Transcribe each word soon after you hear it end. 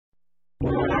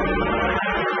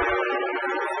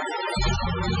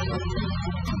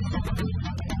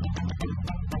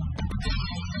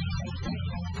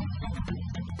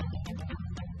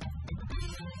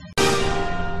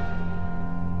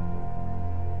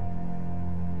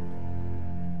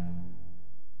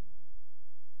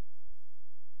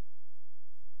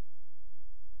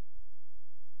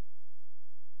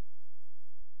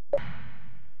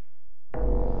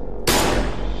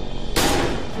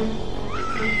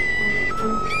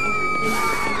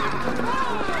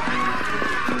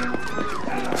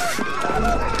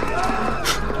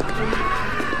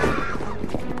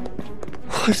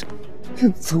What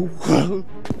in the world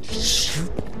did you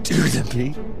do to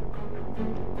me?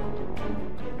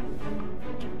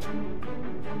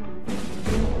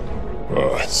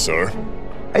 Sir?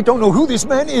 I don't know who this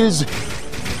man is.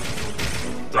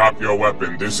 Drop your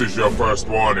weapon. This is your first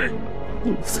warning.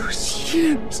 Those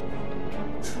years.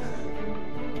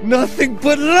 Nothing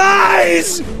but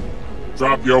lies!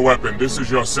 Drop your weapon. This is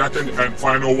your second and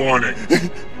final warning.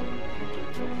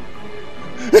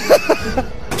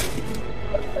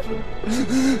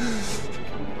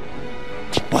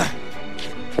 What?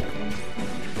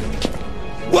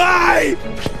 Why?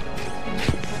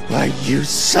 Why, you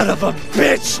son of a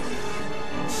bitch!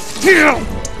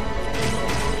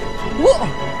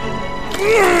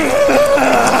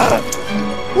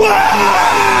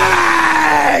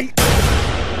 Why?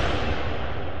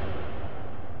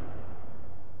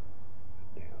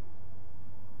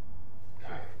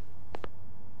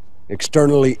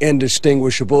 Externally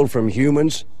indistinguishable from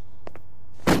humans?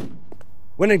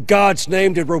 When in God's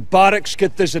name did robotics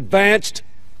get this advanced?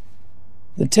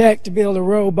 The tech to build a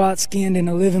robot skinned in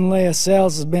a living layer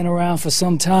cells has been around for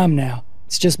some time now.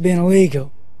 It's just been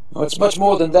illegal. Oh, it's much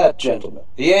more than that, gentlemen.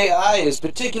 The AI is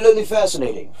particularly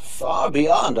fascinating, far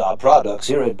beyond our products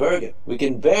here at Bergen. We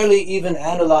can barely even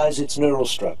analyze its neural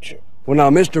structure. Well now,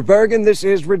 Mr. Bergen, this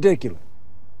is ridiculous.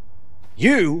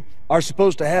 You are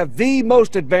supposed to have the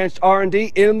most advanced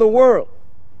R&D in the world.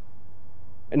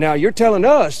 And now you're telling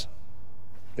us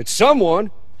that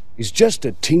someone is just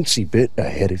a teensy bit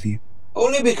ahead of you?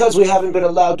 Only because we haven't been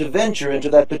allowed to venture into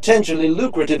that potentially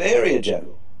lucrative area,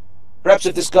 General. Perhaps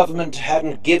if this government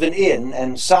hadn't given in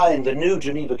and signed the new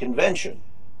Geneva Convention,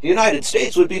 the United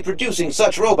States would be producing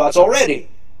such robots already.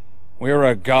 We're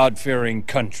a God-fearing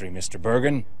country, Mr.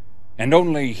 Bergen, and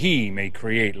only he may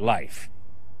create life.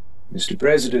 Mr.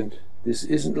 President, this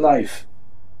isn't life.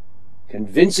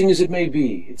 Convincing as it may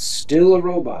be, it's still a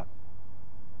robot.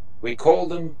 We call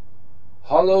them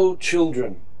hollow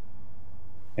children.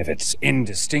 If it's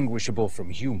indistinguishable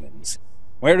from humans,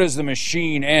 where does the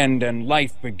machine end and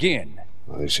life begin?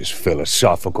 Well, this is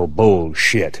philosophical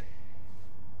bullshit.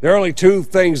 There are only two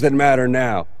things that matter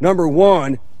now. Number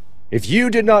one, if you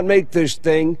did not make this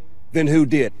thing, then who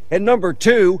did? And number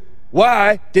two,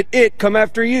 why did it come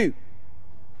after you?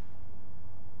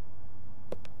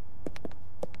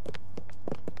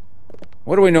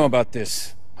 What do we know about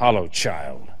this hollow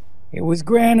child? It was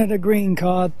granted a green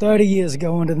card 30 years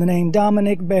ago under the name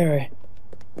Dominic Barry.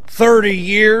 30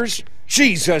 years?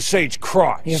 Jesus H.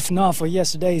 Christ! If not for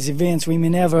yesterday's events, we may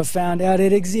never have found out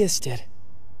it existed.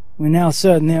 We're now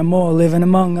certain there are more living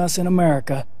among us in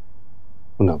America.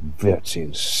 Well, now that's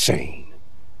insane.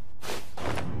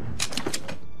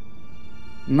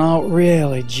 Not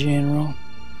really, General.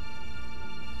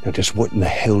 Now just what in the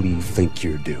hell do you think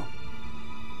you're doing?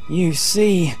 You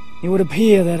see, it would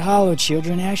appear that hollow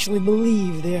children actually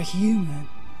believe they're human.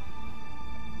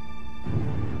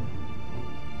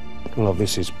 Well,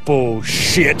 this is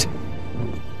bullshit.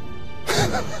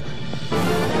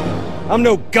 I'm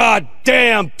no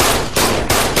goddamn...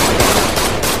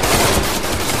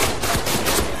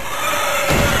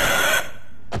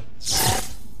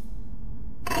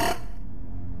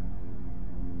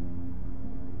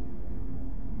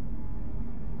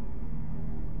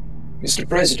 Mr.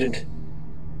 President,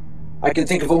 I can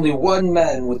think of only one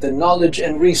man with the knowledge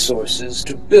and resources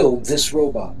to build this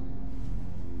robot.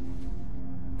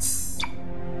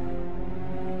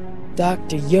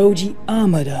 Dr. Yoji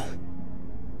Amada.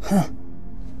 Huh.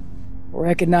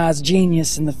 Recognized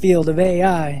genius in the field of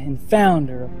AI and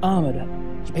founder of Amada,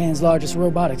 Japan's largest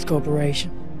robotics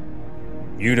corporation.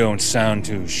 You don't sound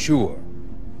too sure.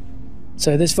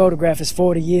 So this photograph is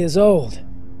 40 years old.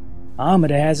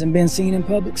 Amada hasn't been seen in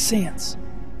public since.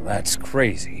 That's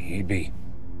crazy. He'd be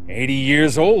 80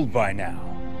 years old by now.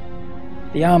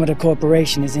 The Amada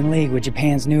Corporation is in league with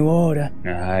Japan's New Order.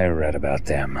 I read about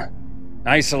them.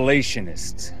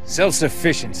 Isolationists.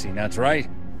 Self-sufficiency, that's right?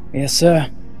 Yes, sir.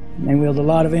 They wield a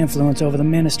lot of influence over the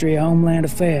Ministry of Homeland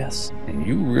Affairs. And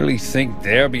you really think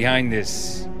they're behind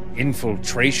this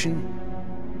infiltration?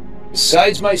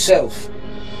 Besides myself,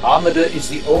 Amada is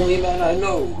the only man I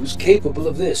know who's capable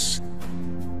of this.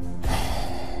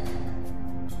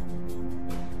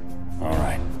 All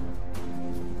right.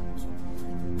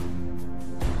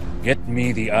 Get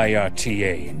me the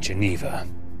IRTA in Geneva.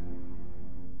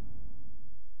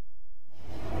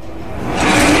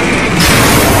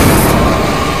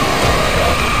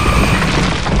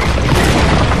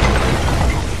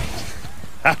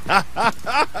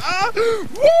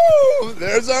 Woo!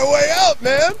 There's our way out,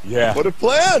 man! Yeah. What a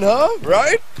plan, huh?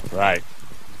 Right? Right.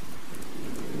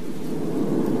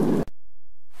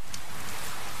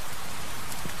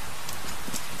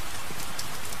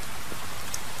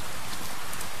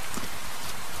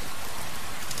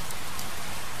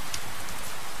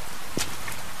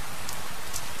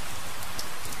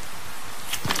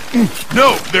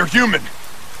 No, they're human!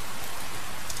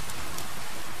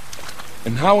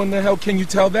 And how in the hell can you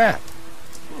tell that?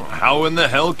 How in the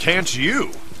hell can't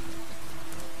you?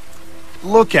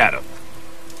 Look at them.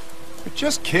 They're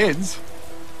just kids.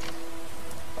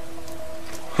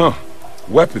 Huh.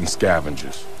 Weapon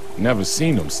scavengers. Never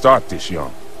seen them start this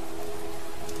young.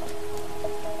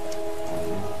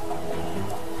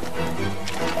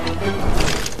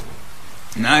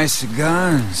 Nice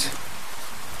guns.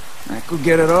 I could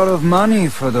get a lot of money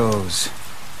for those.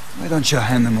 Why don't you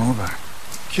hand them over?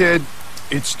 Kid,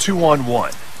 it's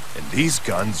 2-on-1, and these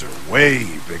guns are way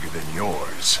bigger than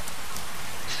yours.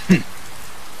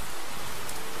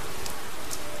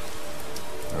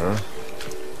 Huh?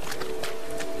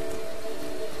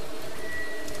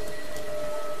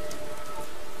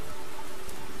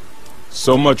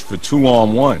 So much for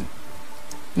 2-on-1.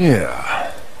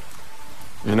 Yeah.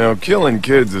 You know, killing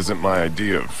kids isn't my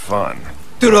idea of fun.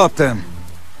 Drop them.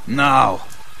 Now.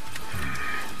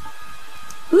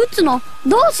 撃つの？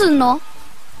どうすんの？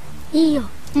いいよ。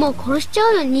もう殺しち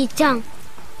ゃうよ、兄ちゃん。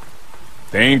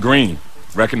 They ain't green.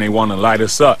 Reckon they want to light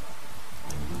us up.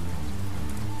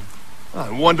 I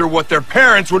wonder what their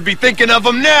parents would be thinking of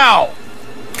them now!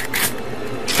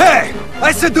 Hey!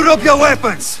 I said drop your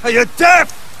weapons! Are you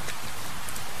deaf?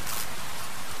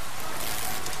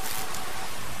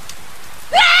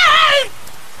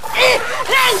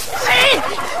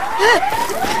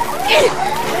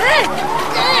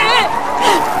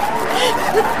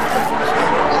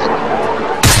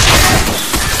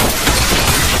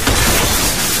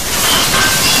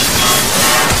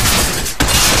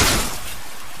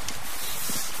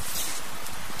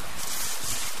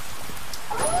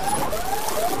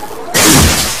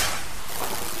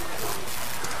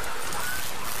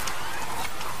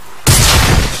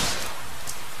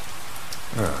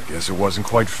 I guess it wasn't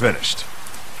quite finished.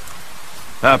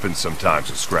 Happens sometimes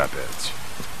with scrapheads.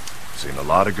 Seen a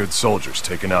lot of good soldiers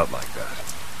taken out like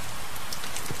that.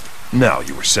 Now,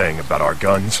 you were saying about our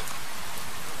guns?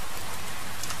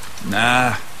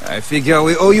 Nah, I figure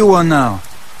we owe you one now.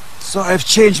 So I've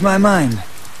changed my mind.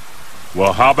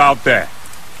 Well, how about that?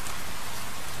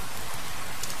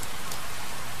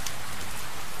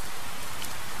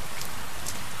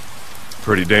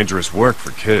 Pretty dangerous work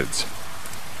for kids.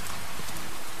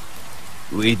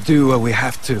 We do what we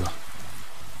have to.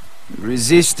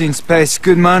 Resistance pays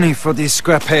good money for these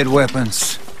scraphead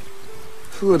weapons.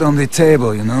 Food on the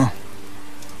table, you know.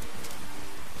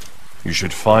 You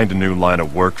should find a new line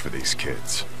of work for these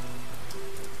kids.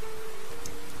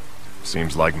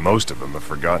 Seems like most of them have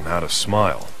forgotten how to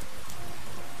smile.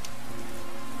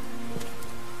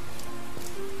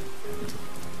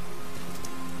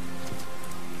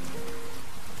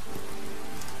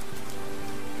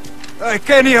 Like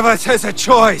any of us has a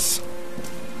choice.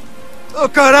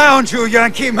 Look around you,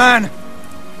 Yankee man.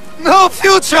 No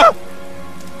future!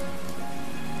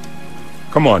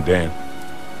 Come on, Dan.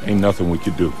 Ain't nothing we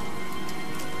could do.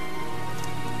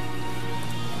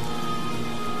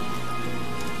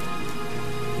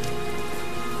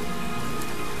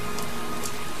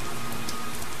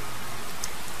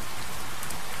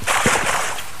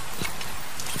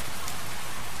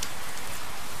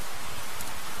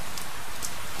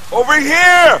 Over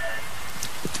here!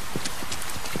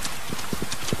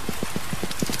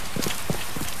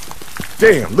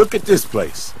 Damn, look at this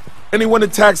place. Anyone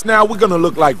attacks now, we're gonna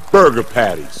look like burger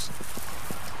patties.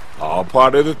 All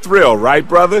part of the thrill, right,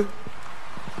 brother?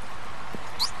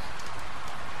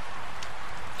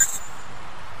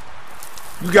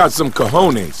 You got some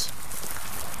cojones.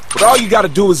 But all you gotta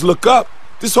do is look up.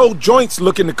 This whole joint's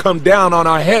looking to come down on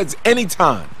our heads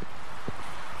anytime.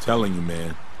 Telling you,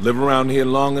 man. Live around here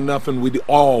long enough and we'd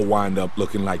all wind up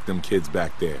looking like them kids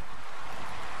back there.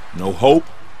 No hope,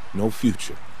 no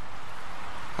future.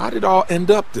 How'd it all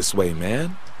end up this way,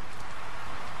 man?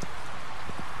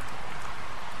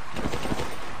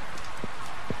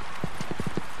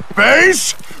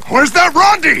 base? Where's that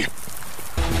Rondi?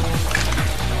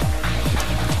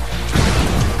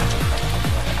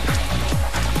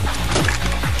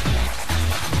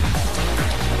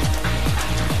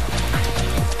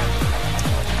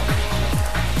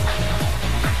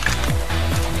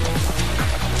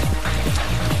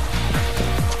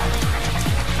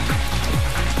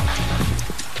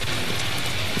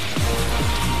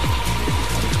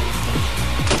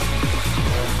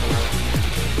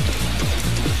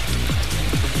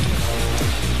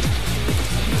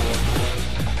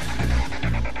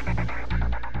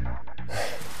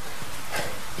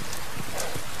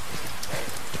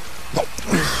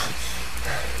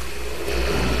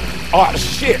 Oh,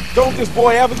 shit! Don't this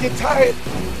boy ever get tired?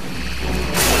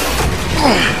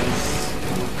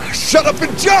 Shut up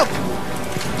and jump!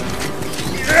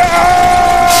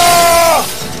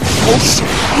 Oh,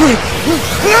 shit!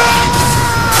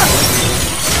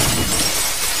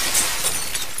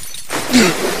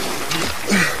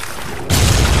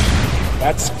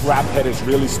 That scraphead is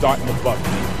really starting to bug me.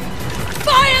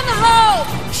 Fire in the hole!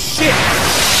 Shit!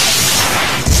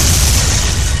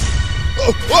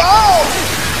 Whoa!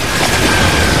 "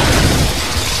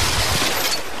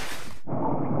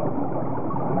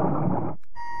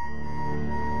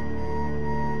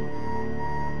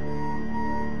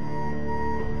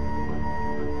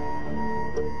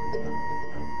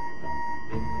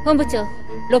本部長、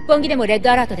六本木でもレッ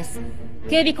ドアラートです。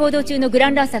警備行動中のグラ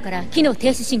ンランサーから機能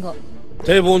停止信号。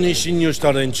堤防に侵入し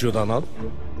た連中だな。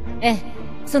ええ、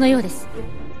そのようです。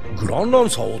グランラン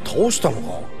サーを倒したの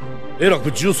か。えら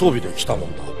く重装備で来たも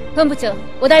んだ。本部長、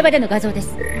お台場での画像です。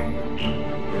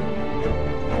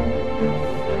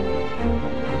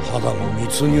ただの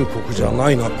密入国じゃ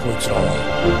ないな、こいつら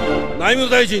は。内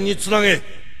務大臣につなげ。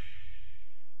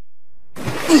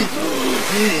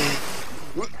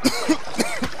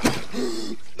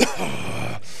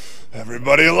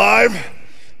Everybody alive?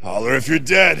 Holler if you're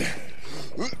dead.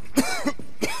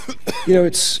 You know,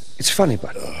 it's funny,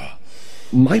 but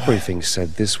my briefing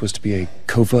said this was to be a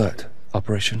covert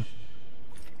operation.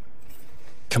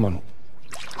 Come on.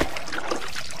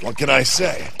 What can I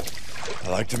say? I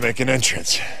like to make an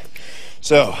entrance.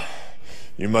 So,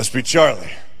 you must be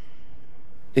Charlie.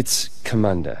 It's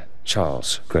Commander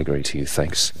Charles Gregory to you,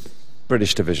 thanks.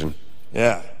 British Division.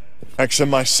 Yeah.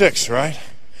 XMI-6, right?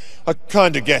 I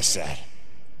kinda guessed that.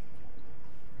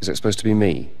 Is it supposed to be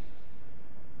me?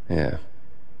 Yeah.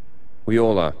 We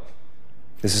all are.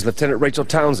 This is Lieutenant Rachel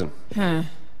Townsend.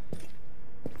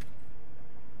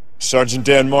 Sergeant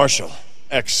Dan Marshall,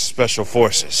 ex-Special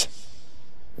Forces.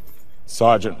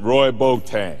 Sergeant Roy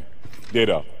Boateng.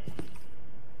 Ditto.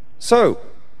 So,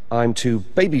 I'm to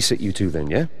babysit you two then,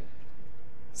 yeah?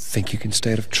 Think you can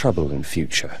stay out of trouble in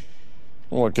future?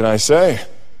 What can I say?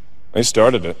 They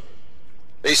started it.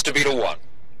 Base to Beetle 1.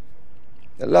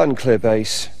 Loud and clear,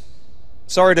 base.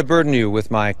 Sorry to burden you with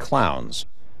my clowns.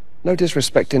 No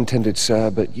disrespect intended,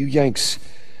 sir, but you Yanks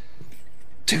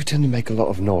do tend to make a lot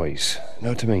of noise. Know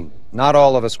what I mean? Not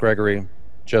all of us, Gregory.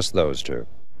 Just those two.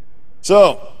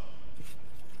 So,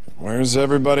 where's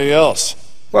everybody else?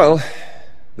 Well,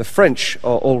 the French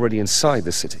are already inside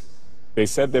the city. They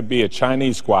said there'd be a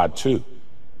Chinese squad, too.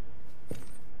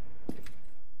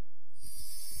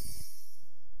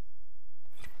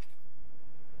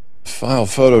 File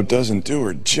photo doesn't do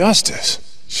her justice.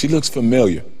 She looks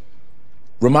familiar.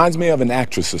 Reminds me of an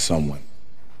actress or someone.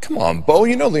 Come on, Bo,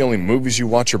 you know the only movies you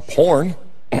watch are porn.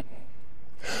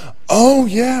 Oh,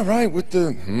 yeah, right, with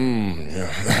the...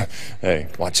 yeah. Hey,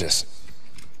 watch this.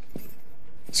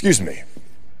 Excuse me.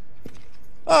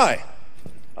 Hi,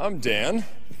 I'm Dan,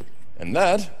 and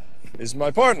that is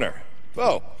my partner,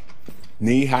 Bo.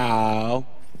 Ni hao.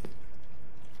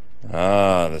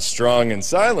 Ah, the strong and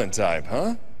silent type,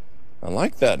 huh? I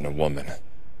like that in a woman.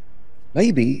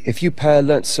 Maybe if you pair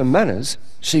learnt some manners,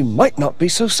 she might not be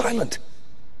so silent.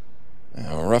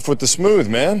 Rough with the smooth,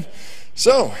 man.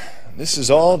 So, this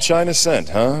is all China sent,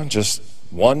 huh? Just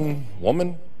one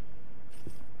woman?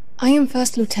 I am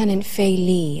First Lieutenant Fei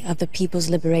Li of the People's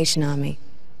Liberation Army.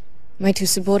 My two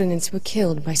subordinates were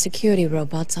killed by security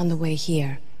robots on the way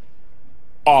here.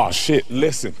 Aw, shit,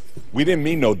 listen. We didn't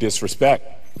mean no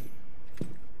disrespect.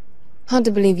 Hard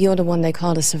to believe you're the one they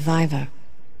called a survivor.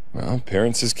 Well,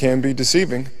 appearances can be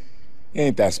deceiving.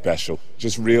 Ain't that special.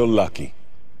 Just real lucky.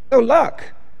 No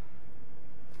luck?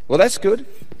 Well, that's good.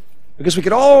 Because we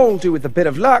could all do with a bit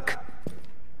of luck.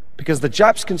 Because the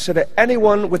Japs consider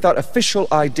anyone without official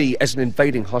ID as an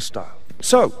invading hostile.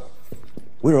 So,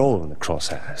 we're all in the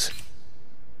crosshairs.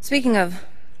 Speaking of,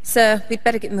 sir, we'd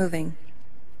better get moving.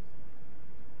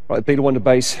 Right, Beetle 1 to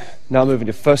base. Now moving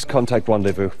to first contact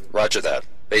rendezvous. Roger that.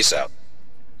 Base out.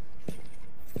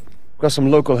 Got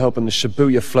some local help in the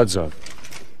Shibuya flood zone.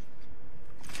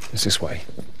 It's this way.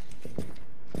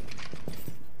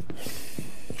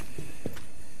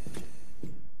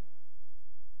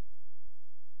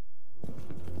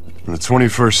 The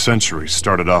 21st century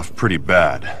started off pretty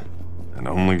bad, and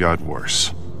only got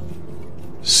worse.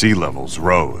 Sea levels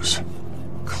rose.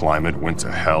 Climate went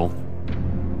to hell.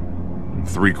 And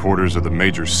 3/4 of the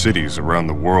major cities around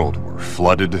the world were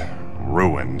flooded,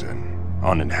 ruined, and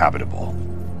uninhabitable.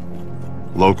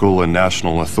 Local and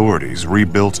national authorities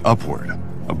rebuilt upward,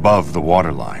 above the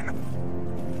waterline.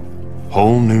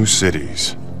 Whole new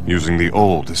cities, using the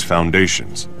old as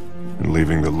foundations, and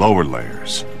leaving the lower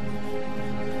layers,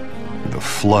 the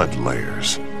flood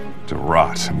layers, to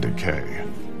rot and decay.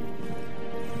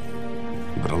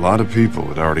 But a lot of people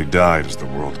had already died as the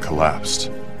world collapsed.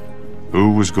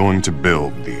 Who was going to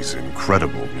build these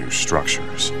incredible new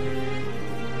structures?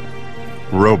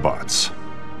 Robots.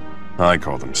 I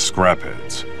call them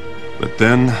scrapheads. But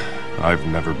then, I've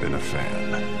never been a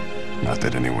fan. Not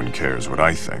that anyone cares what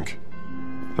I think.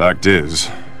 Fact is,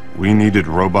 we needed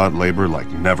robot labor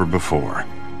like never before.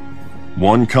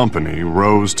 One company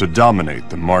rose to dominate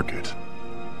the market.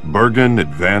 Bergen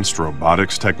Advanced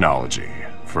Robotics Technology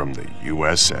from the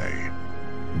USA.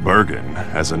 Bergen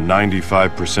has a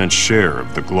 95% share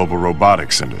of the global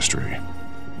robotics industry.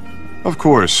 Of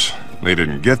course, they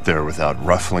didn't get there without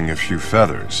ruffling a few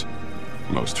feathers.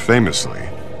 Most famously,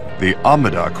 the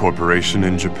Amada Corporation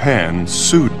in Japan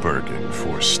sued Bergen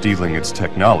for stealing its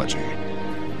technology.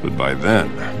 But by then,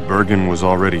 Bergen was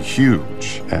already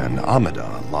huge, and Amada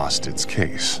lost its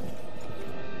case.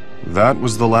 That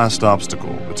was the last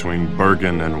obstacle between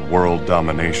Bergen and world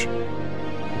domination.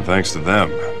 And thanks to them,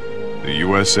 the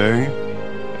USA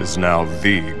is now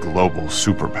the global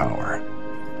superpower.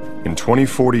 In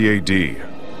 2040 AD,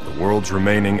 the world's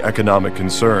remaining economic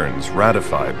concerns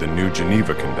ratified the New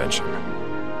Geneva Convention.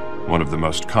 One of the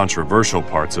most controversial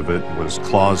parts of it was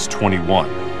Clause 21,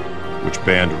 which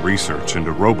banned research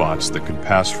into robots that could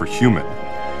pass for human,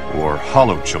 or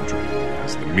holochildren,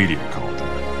 as the media called them.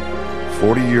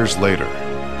 40 years later,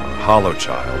 a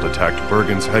holochild attacked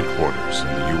Bergen's headquarters in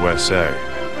the USA.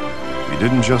 He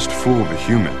didn't just fool the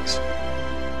humans.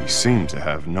 He seemed to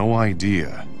have no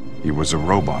idea he was a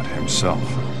robot himself.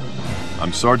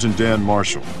 I'm Sergeant Dan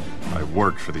Marshall. I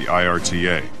work for the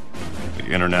IRTA, the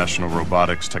International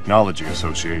Robotics Technology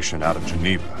Association out of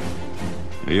Geneva.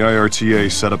 The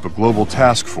IRTA set up a global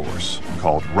task force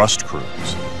called Rust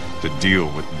Crews to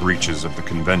deal with breaches of the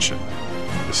convention,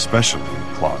 especially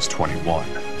Clause 21.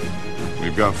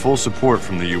 We've got full support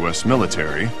from the US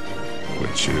military,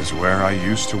 which is where I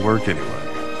used to work anyway.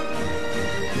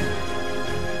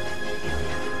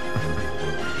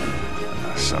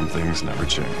 Some things never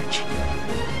change.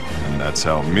 And that's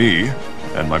how me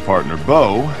and my partner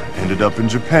Bo ended up in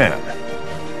Japan.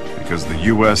 Because the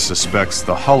US suspects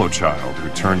the holochild who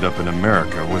turned up in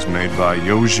America was made by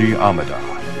Yoji Amada,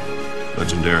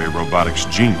 legendary robotics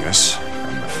genius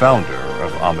and the founder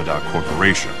of Amada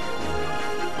Corporation.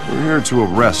 We're here to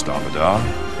arrest Amada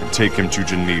and take him to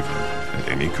Geneva at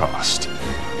any cost.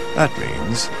 That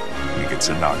means we get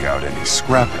to knock out any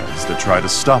scrapheads that try to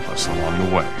stop us along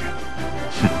the way.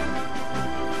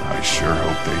 I sure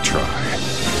hope they try.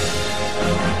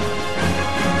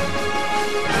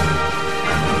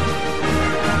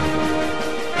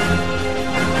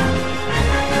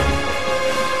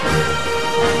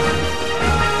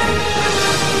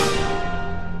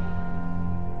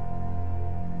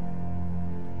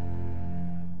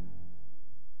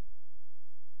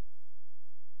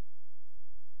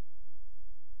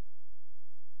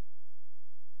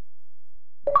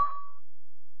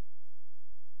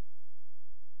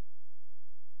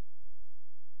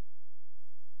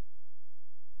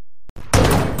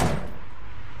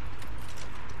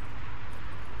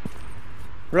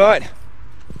 Right.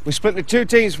 We split into two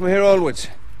teams from here onwards.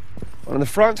 One in the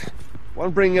front,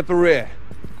 one bringing up the rear.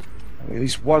 At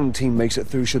least one team makes it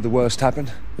through should the worst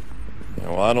happen. Yeah,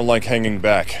 well, I don't like hanging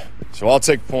back, so I'll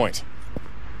take point.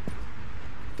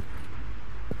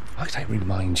 Might I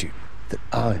remind you that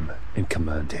I'm in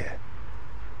command here?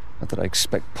 Not that I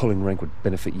expect pulling rank would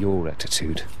benefit your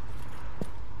attitude.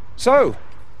 So,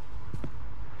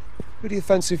 who do you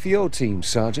fancy for your team,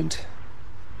 Sergeant?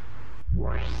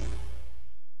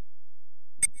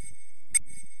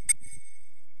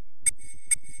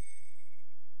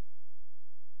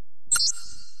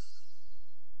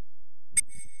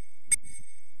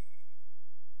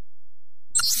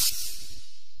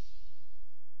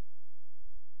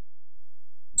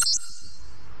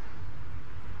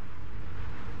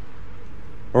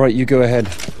 All right, you go ahead.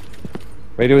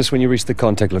 Radio us when you reach the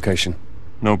contact location.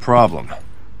 No problem.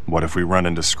 What if we run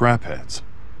into scrapheads?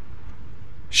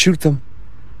 Shoot them.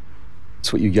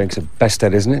 That's what you Yanks are best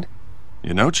at, isn't it?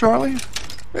 You know, Charlie,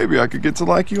 maybe I could get to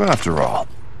like you after all.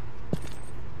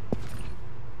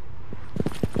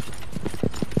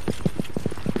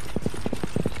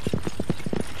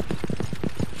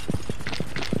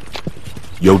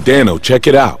 Yo, Dano, check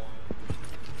it out.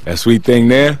 That sweet thing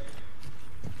there?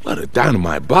 What a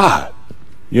dynamite bod.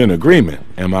 You're in agreement,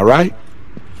 am I right?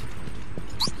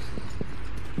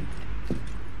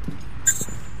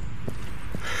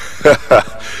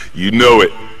 You know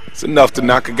it. It's enough to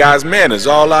knock a guy's manners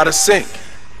all out of sync.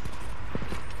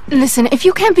 Listen, if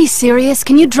you can't be serious,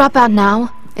 can you drop out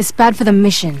now? It's bad for the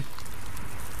mission.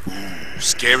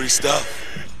 Scary stuff.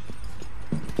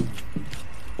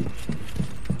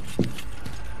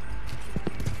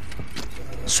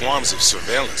 Swarms of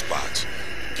surveillance bots.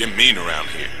 Get mean around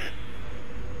here.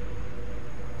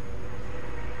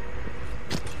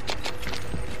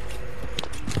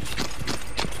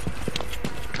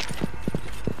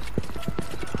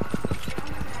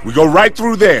 We go right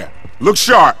through there. Look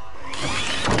sharp.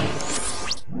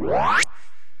 I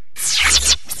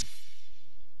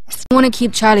want to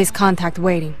keep Charlie's contact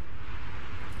waiting.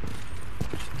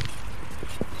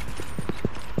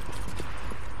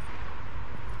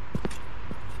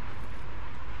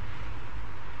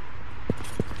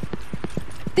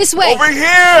 This way! Over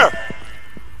here!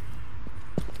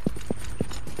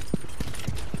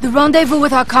 The rendezvous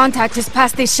with our contact is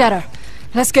past this shutter.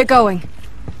 Let's get going.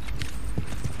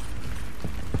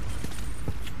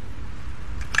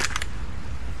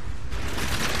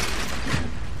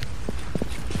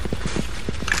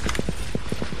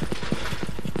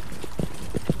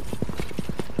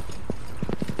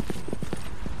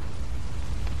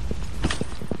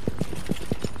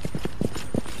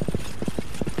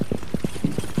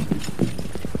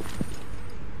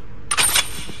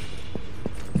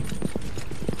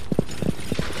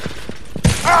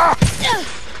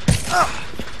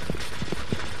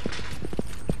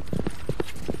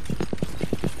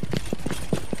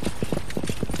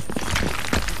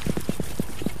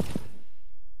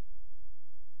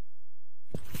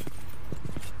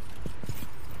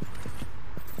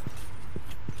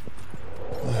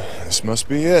 This must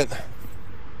be it.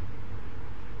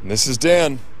 This is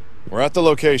Dan. We're at the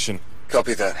location.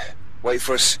 Copy that. Wait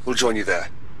for us. We'll join you there.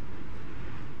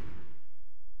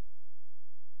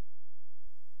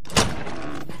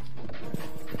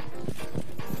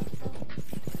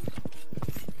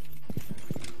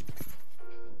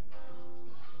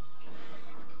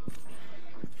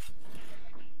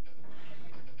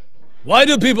 Why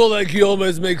do people like you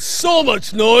always make so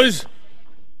much noise?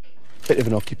 Bit of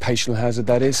an occupational hazard,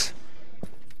 that is.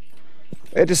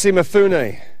 Here to see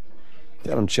Mifune.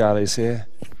 Tell him Charlie's here.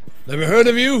 Never heard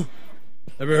of you?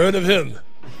 Never heard of him.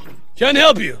 Can't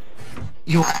help you.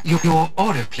 Your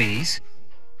order, please.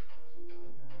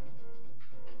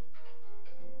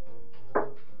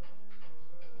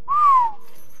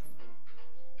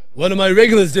 One of my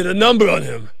regulars did a number on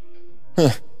him. Huh.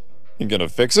 You gonna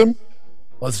fix him?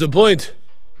 What's the point?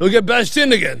 He'll get bashed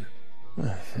in again.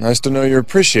 Nice to know you're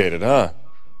appreciated, huh?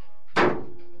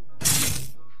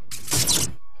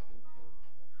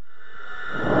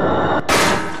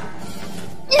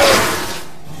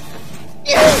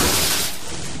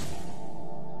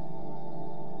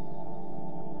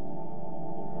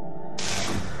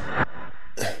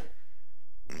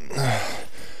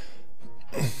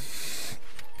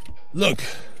 Look,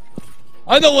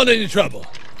 I don't want any trouble.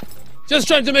 Just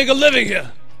trying to make a living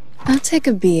here. I'll take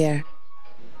a beer.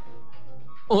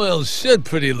 Well, shit,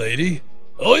 pretty lady.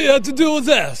 All you had to do was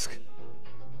ask.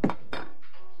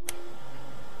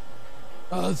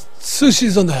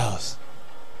 Sushi's on the house.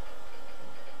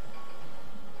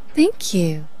 Thank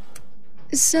you.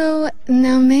 So,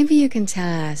 now maybe you can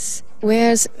tell us,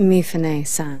 where's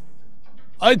Mifune-san?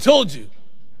 I told you.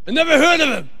 I never heard of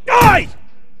him. Die!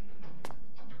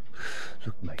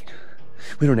 Look, mate,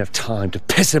 we don't have time to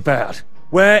piss about.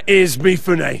 Where is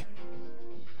Mifune?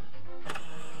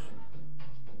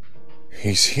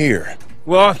 He's here.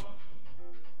 What?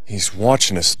 He's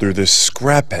watching us through this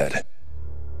scraphead.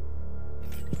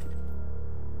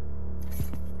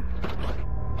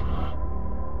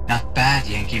 Not bad,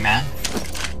 Yankee man.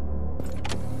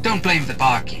 Don't blame the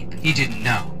barkeep. He didn't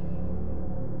know.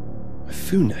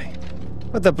 Mifune?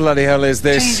 What the bloody hell is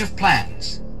this? Change of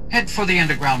plans. Head for the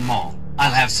underground mall.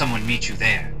 I'll have someone meet you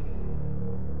there.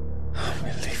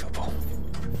 Unbelievable.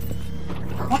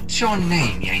 What's your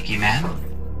name, Yankee man?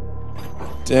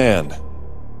 Dan.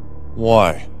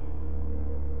 Why?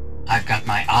 I've got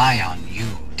my eye on you,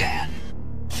 Dan.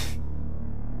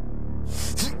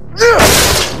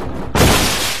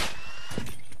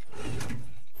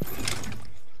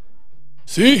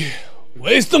 See?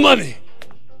 Waste the money.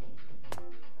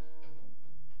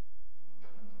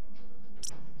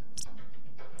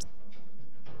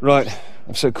 Right,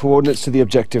 I've set coordinates to the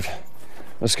objective.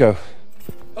 Let's go.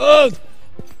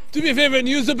 Do me a favor and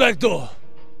use the back door.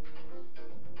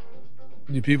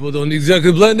 You people don't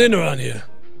exactly blend in around here.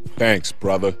 Thanks,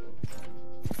 brother.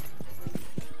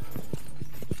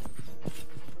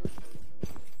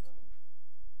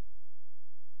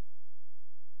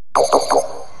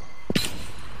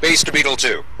 Base to Beetle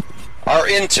 2. Our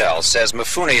intel says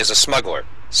Mifune is a smuggler.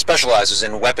 Specializes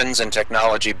in weapons and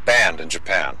technology banned in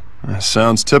Japan.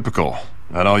 Sounds typical.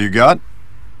 That all you got?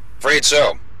 Afraid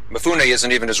so. Mifune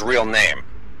isn't even his real name.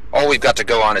 All we've got to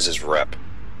go on is his rep.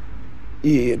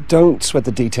 Yeah, don't sweat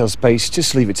the details, Base.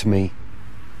 Just leave it to me.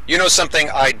 You know something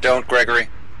I don't, Gregory?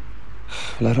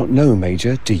 Well, I don't know,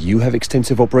 Major. Do you have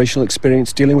extensive operational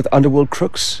experience dealing with underworld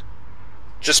crooks?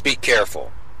 Just be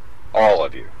careful. All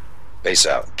of you. Base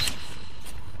out.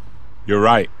 You're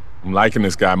right. I'm liking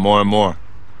this guy more and more.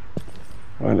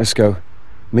 All right, let's go.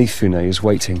 Mifune is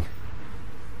waiting.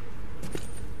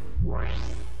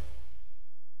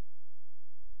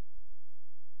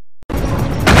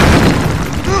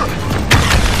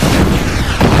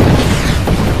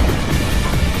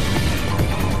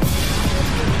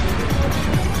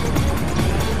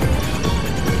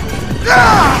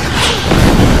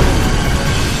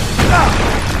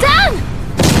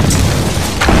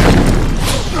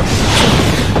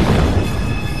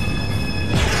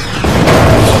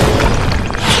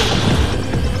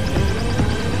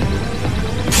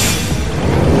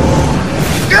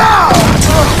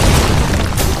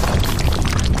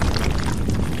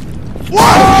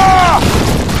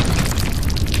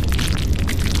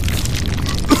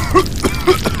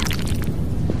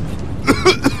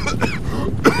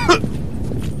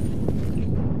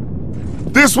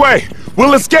 This way!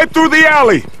 We'll escape through the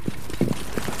alley!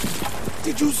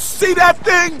 Did you see that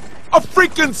thing? A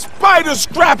freaking spider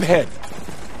scraphead!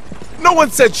 No one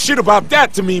said shit about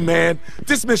that to me, man.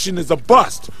 This mission is a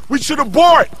bust. We should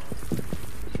abort!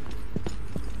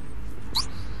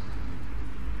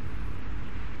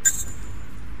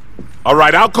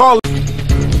 Alright, I'll call...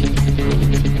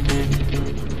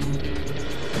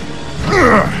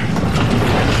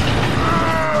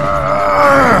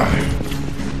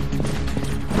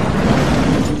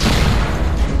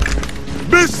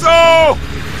 Missile!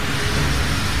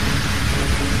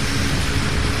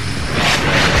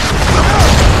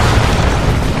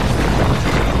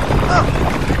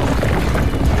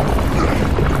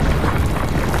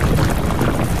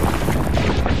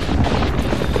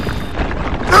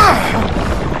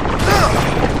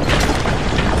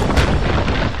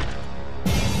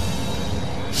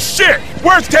 Shit!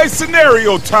 Worst case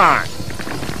scenario time!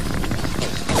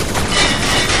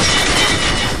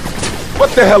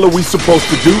 What the hell are we supposed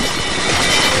to do?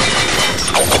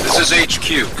 This is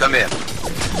HQ. Come in.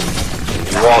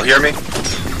 You all hear me?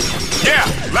 Yeah,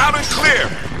 loud and clear.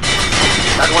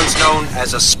 That one's known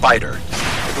as a spider.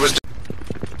 It was...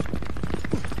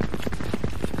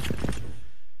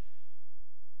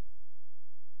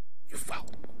 You follow.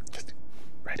 Just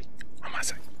ready. On my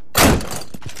side.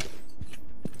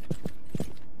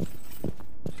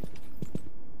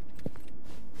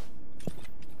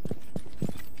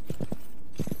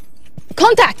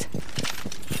 Contact!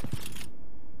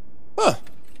 Huh.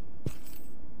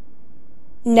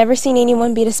 Never seen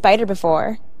anyone beat a spider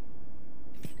before.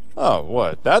 Oh,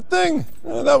 what? That thing?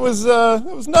 That was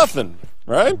nothing,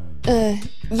 right?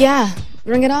 Yeah.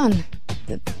 Bring it on.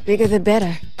 The bigger the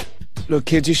better. Look,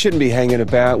 kids, you shouldn't be hanging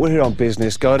about. We're here on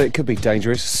business, got it? It could be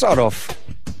dangerous. Sod off.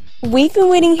 We've been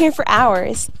waiting here for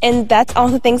hours, and that's all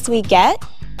the thanks we get?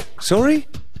 Sorry?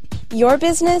 Your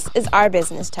business is our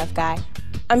business, tough guy.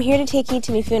 I'm here to take you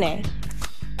to Mifune.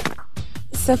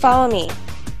 So follow me.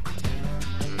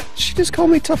 She just called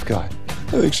me tough guy.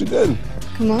 I think she did.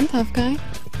 Come on, tough guy.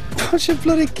 Bunch of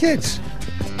bloody kids.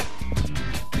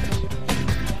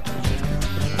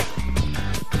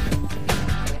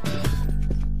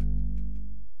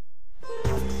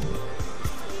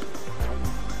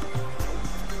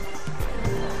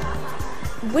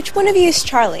 Which one of you is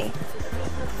Charlie?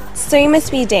 So you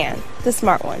must be Dan, the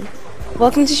smart one.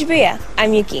 Welcome to Shibuya.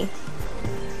 I'm Yuki.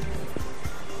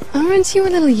 Aren't you a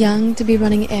little young to be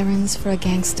running errands for a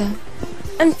gangster?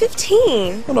 I'm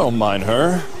 15. Well, don't mind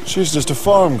her. She's just a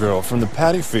farm girl from the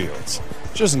paddy fields.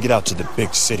 She doesn't get out to the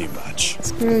big city much.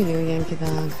 Screw you, Yankee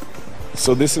dog.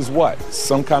 So this is what?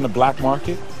 Some kind of black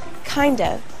market? Kind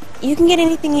of. You can get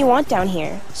anything you want down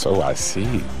here. So I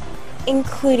see.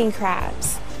 Including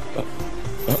crabs.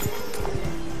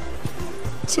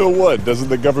 So what? Doesn't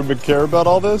the government care about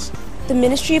all this? The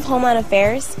Ministry of Homeland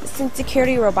Affairs sends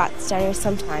security robots down here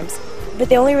sometimes, but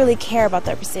they only really care about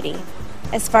their city.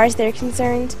 As far as they're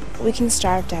concerned, we can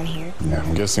starve down here. Yeah,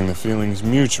 I'm guessing the feeling's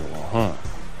mutual, huh?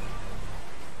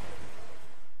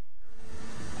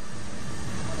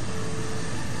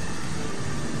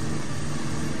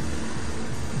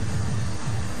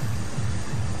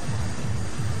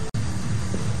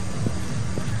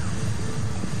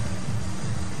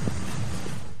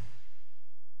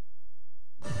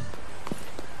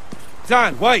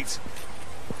 Dan, wait!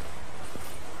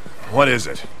 What is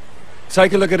it?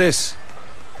 Take a look at this.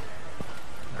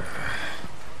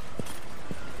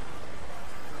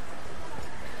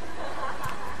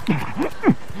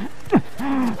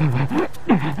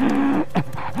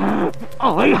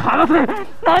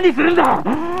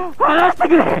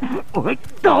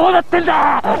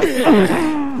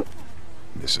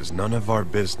 This is none of our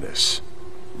business.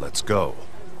 Let's go.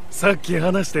 さっき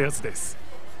話したやつです。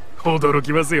驚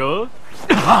きますよ。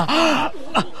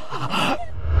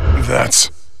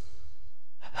That's...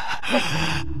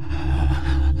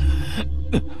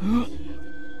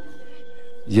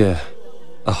 Yeah,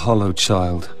 a hollow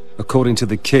child. According to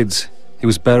the kids, he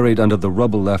was buried under the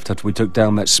rubble left after we took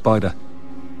down that spider.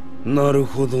 なる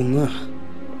ほどな。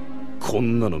こ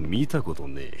んなの見たこと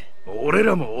ねえ。俺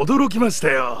らも驚きました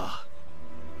よ。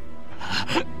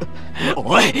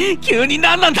おい、急に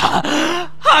何なんだ。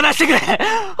話してくれ。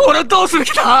俺どうする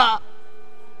気だ。あ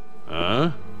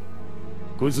あ？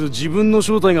こいつ自分の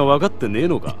正体が分かってねえ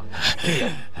のか。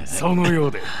そのよ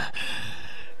うで。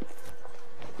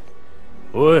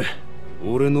おい、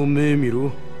俺の目見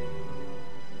ろ。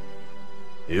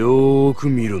よーく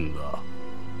見るんだ。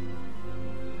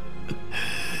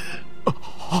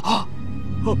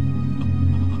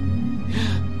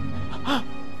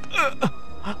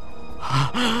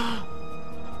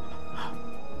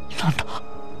なんだ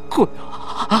これ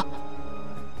は。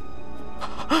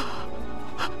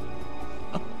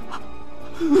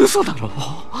嘘だろ。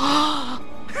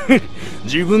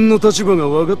自分の立場が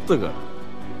分かったか。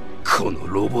この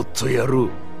ロボット野郎。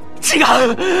違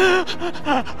う。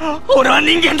俺は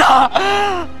人間だ。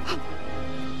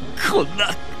こん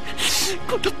な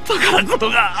バカなこと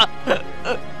が。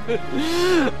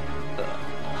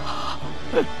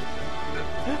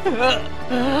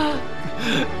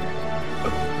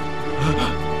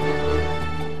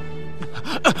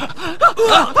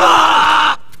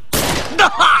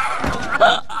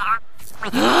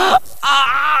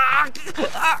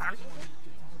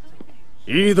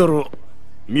いいだろ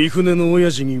う。三船の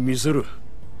親父に見せる。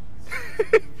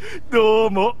どう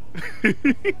も。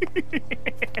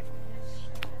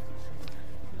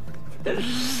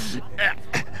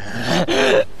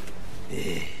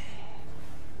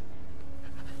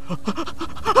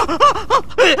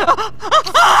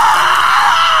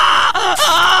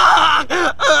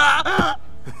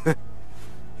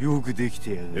よくでき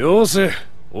てやる。よせ、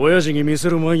親父に見せ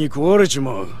る前に壊れち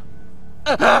まう。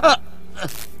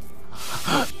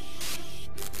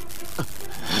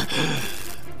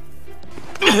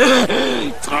お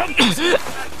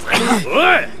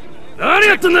い、何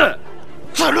やってんだ。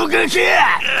そのガキ。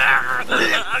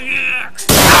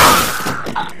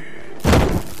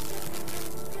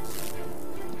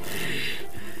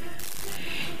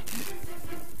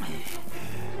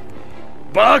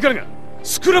バカが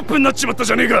スクラップになっちまった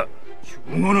じゃねえか。し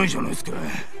ょうがないじゃないですか。や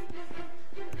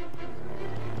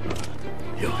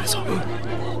べえぞ。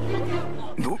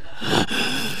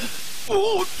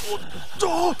おっ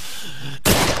と。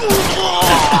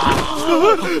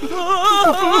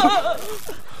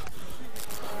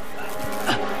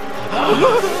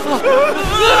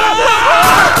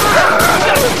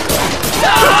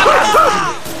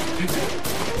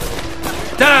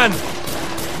Dan!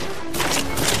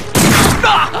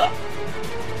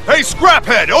 Hey,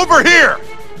 Scraphead, over here!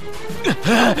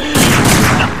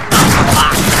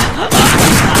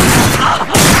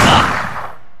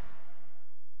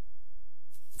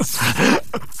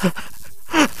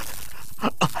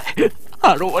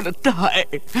 I don't want to die.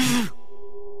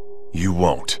 You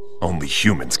won't. Only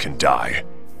humans can die.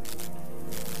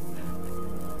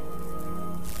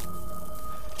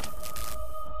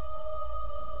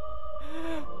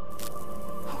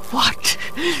 What?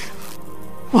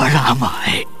 What am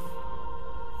I?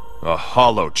 A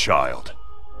hollow child.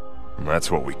 That's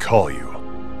what we call you.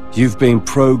 You've been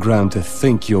programmed to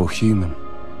think you're human,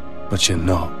 but you're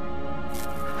not.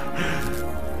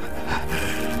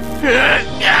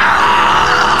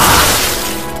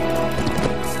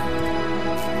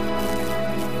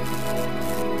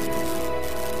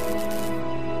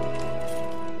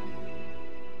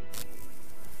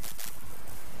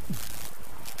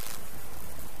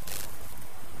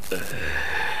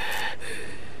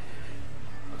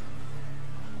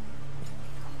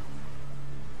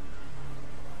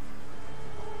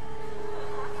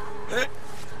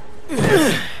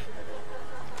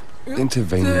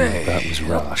 Intervening like that was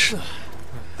rash.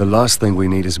 The last thing we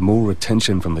need is more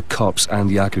attention from the cops and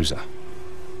Yakuza.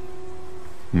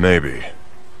 Maybe.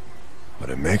 But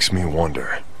it makes me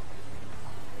wonder.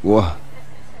 What?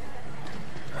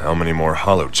 How many more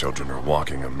Hollow children are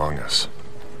walking among us?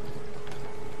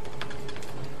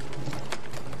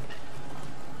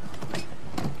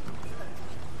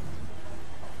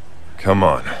 Come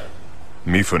on.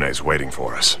 Mifune's waiting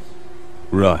for us.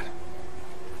 Right.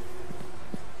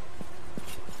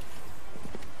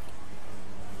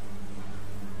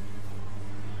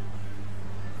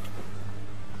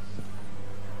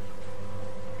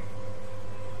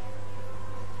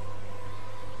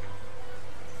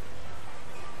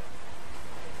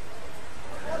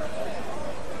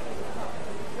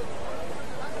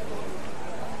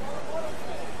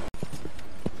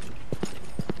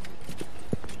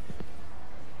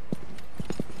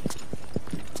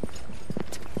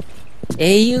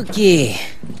 Hey, Yuki.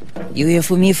 You here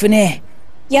for Mifune?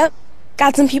 Yep.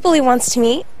 Got some people he wants to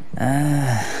meet.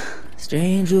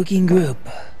 Strange-looking group.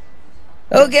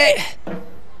 Okay.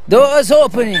 Doors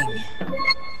opening.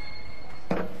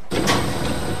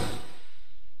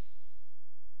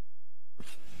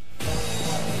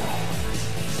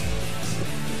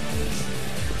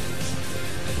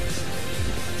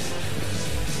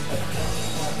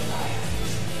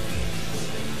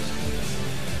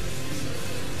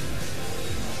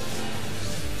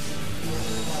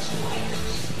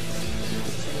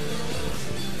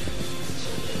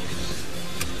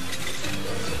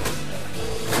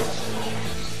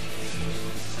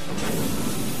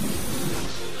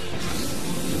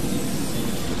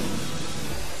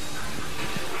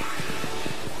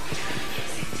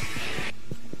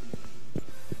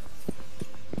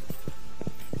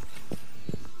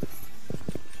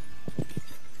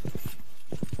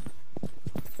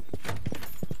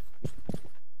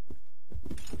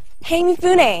 Hey,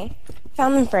 Mifune.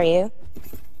 Found them for you.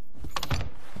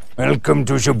 Welcome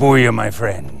to Shibuya, my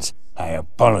friends. I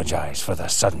apologize for the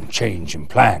sudden change in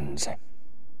plans.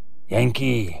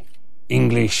 Yankee,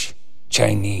 English,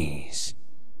 Chinese.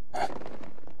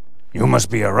 You must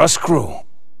be a Rust crew.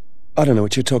 I don't know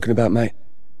what you're talking about, mate.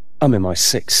 I'm in my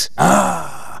 6.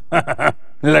 Ah,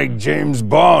 like James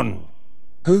Bond.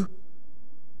 Who?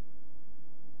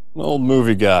 An old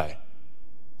movie guy.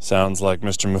 Sounds like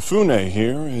Mr. Mifune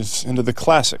here is into the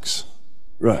classics.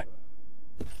 Right.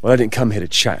 Well, I didn't come here to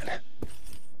chat.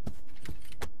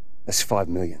 That's 5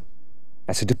 million.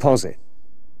 That's a deposit.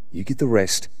 You get the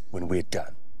rest when we're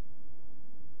done.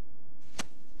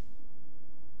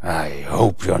 I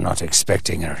hope you're not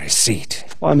expecting a receipt.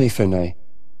 Why me, Fene?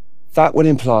 That would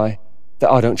imply that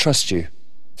I don't trust you.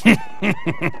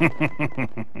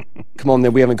 Come on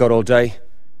then, we haven't got all day.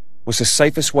 What's the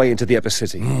safest way into the upper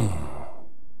city?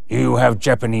 You have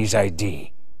Japanese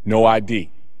ID. No ID.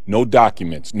 No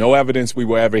documents. No evidence we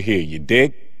were ever here, you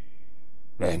dig?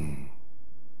 Then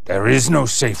there is no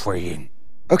safe way in.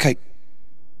 Okay.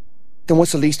 Then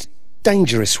what's the least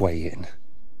dangerous way in?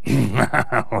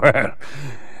 Well,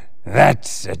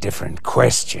 that's a different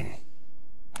question.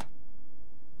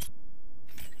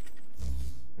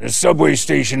 The subway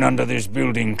station under this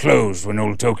building closed when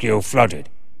old Tokyo flooded.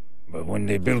 But when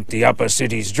they built the upper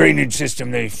city's drainage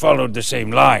system, they followed the same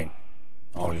line.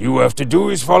 All you have to do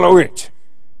is follow it.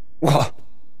 What?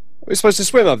 We're supposed to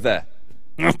swim up there?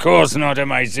 Of course not,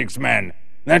 MI6 man.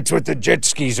 That's what the jet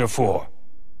skis are for.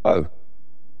 Oh.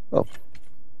 Well,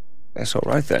 that's all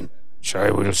right then. So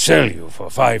I will sell you for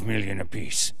 5 million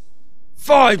apiece.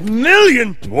 5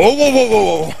 million?! Whoa, whoa, whoa,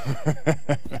 whoa,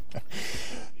 whoa.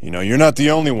 You know, you're not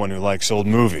the only one who likes old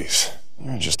movies.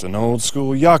 You're just an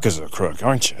old-school Yakuza crook,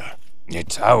 aren't you?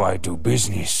 It's how I do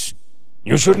business.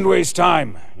 You shouldn't waste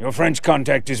time. Your French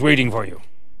contact is waiting for you.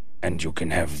 And you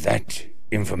can have that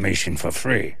information for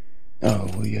free.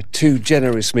 Oh, well, you're too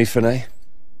generous, Mifune.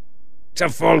 It's a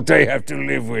fault I have to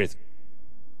live with.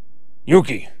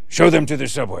 Yuki, show them to the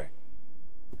subway.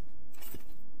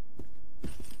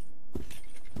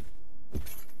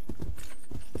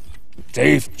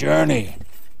 Safe journey.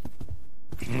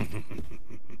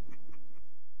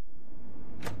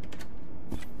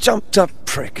 Jumped up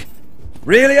prick.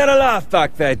 Really had a laugh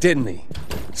back there, didn't he?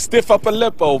 Stiff upper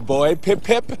lip, old boy. Pip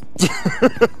pip.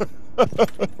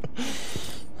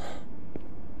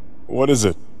 What is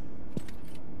it?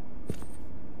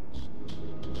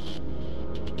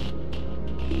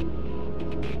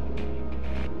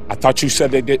 I thought you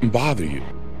said they didn't bother you.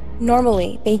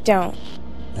 Normally, they don't.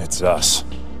 It's us.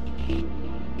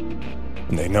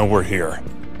 And they know we're here.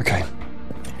 Okay.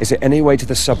 Is there any way to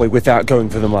the subway without going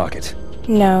through the market?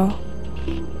 No.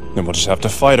 Then we'll just have to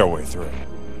fight our way through.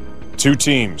 2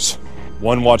 teams,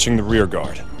 1 watching the rear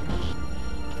guard.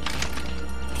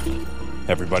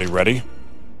 Everybody ready?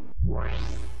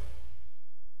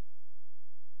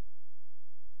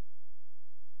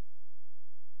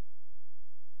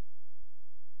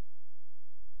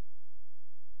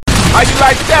 How you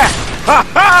like that? Ha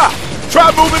ha!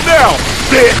 Try moving now,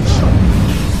 bitch!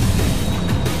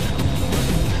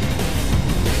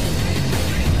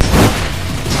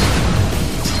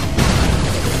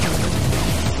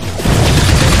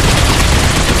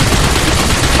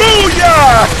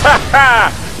 Booyah! Ha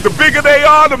ha! The bigger they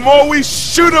are, the more we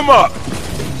shoot them up.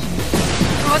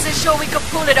 I wasn't sure we could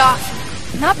pull it off.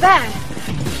 Not bad.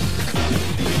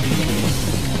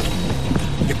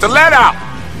 Get the lead out!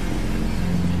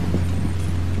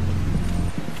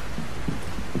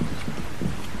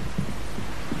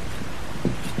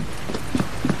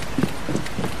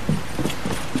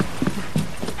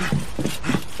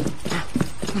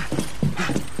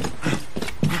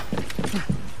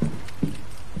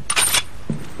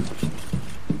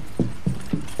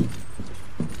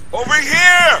 Over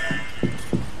here!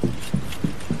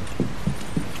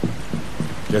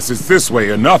 Guess it's this way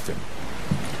or nothing.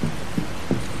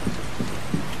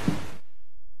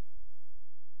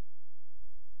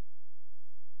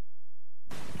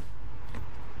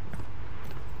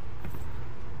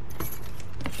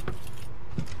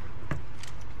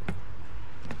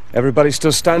 Everybody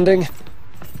still standing?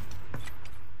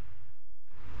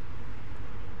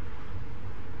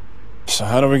 So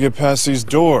how do we get past these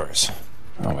doors?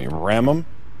 Oh, we ram them?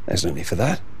 There's no need for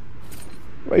that.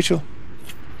 Rachel?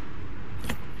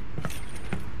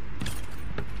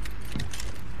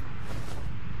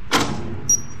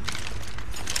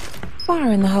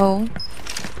 Fire in the hole.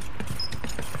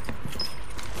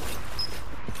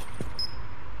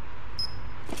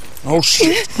 Oh,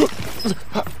 shit!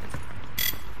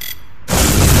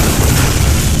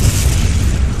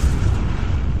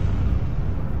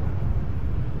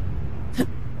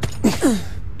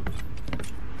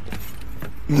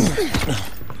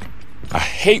 I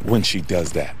hate when she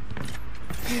does that.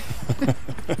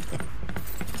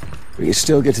 We can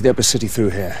still get to the upper city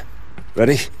through here.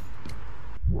 Ready?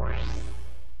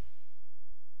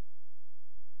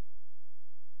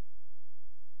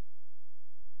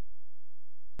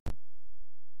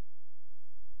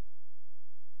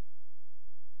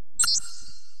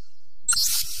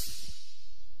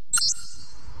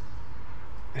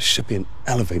 There should be an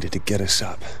elevator to get us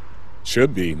up.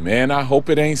 Should be, man. I hope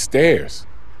it ain't stairs.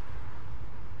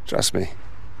 Trust me,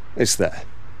 it's there.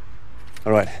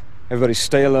 All right, everybody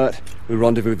stay alert. We'll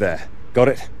rendezvous there. Got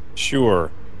it? Sure.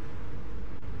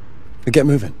 Get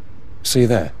moving. See you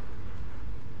there.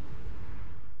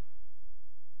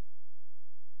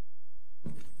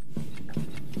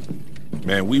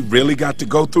 Man, we really got to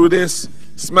go through this?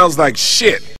 Smells like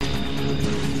shit.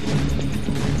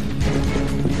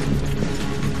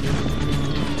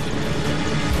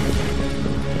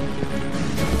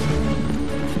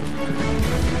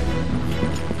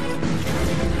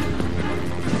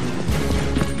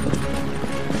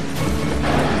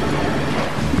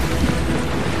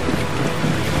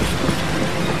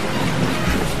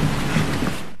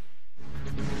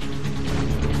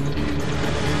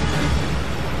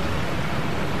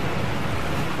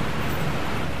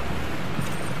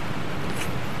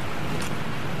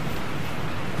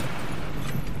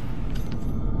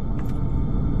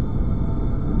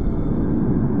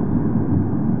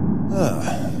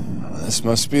 This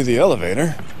must be the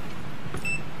elevator.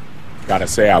 Gotta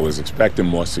say, I was expecting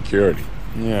more security.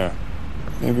 Yeah.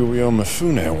 Maybe we owe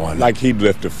Mifune one. Like he'd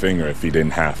lift a finger if he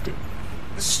didn't have to.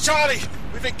 This is Charlie.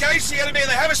 We've engaged the enemy and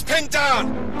they have us pinned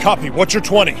down. Copy. What's your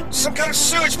 20? Some kind of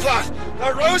sewage plant.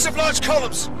 There are rows of large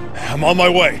columns. I'm on my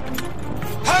way.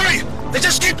 Hurry! They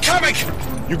just keep coming!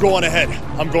 You go on ahead.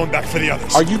 I'm going back for the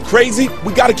others. Are you crazy?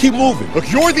 We gotta keep moving.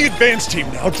 Look, you're the advance team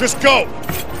now. Just go!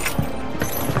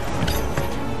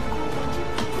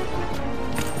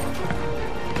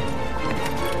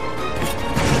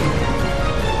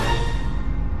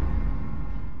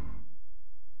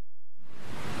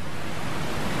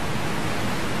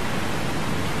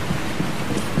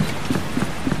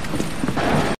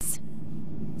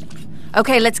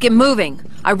 Okay, let's get moving.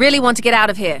 I really want to get out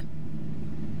of here.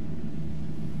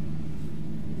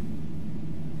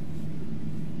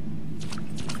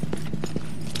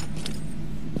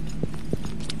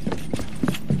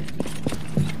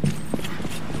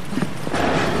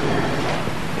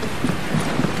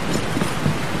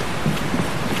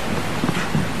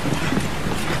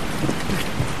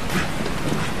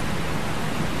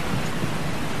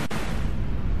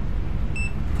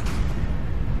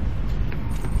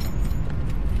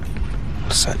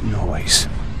 What's that noise?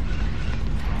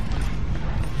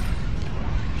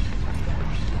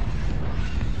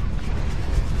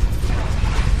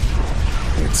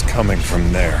 It's coming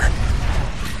from there.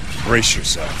 Brace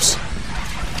yourselves.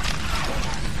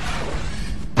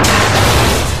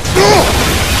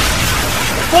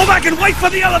 Fall back and wait for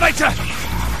the elevator!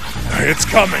 It's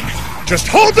coming. Just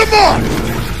hold them on!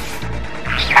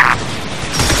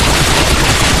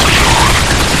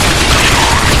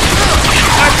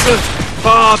 Excellent!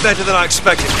 Far better than I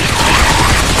expected.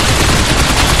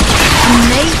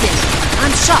 Amazing.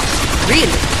 I'm shocked,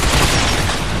 really.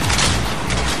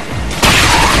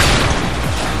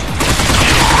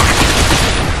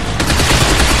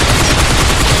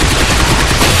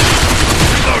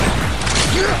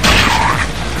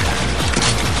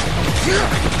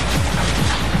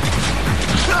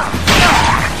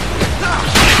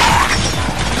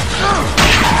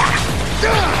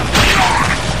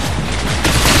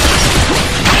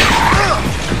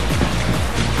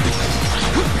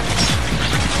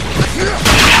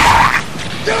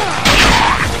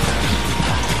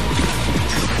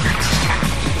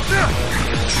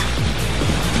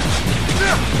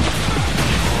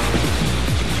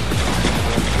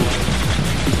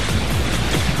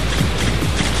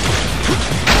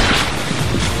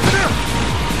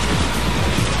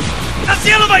 That's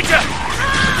the elevator!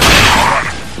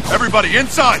 Everybody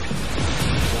inside!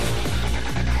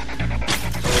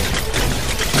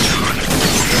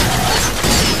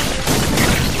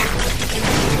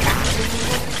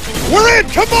 We're in!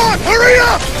 Come on! Hurry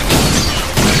up!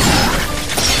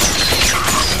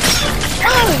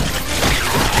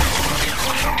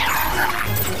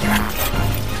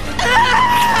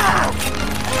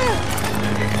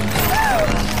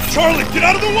 Charlie, get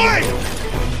out of the way!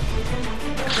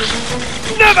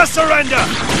 Never surrender!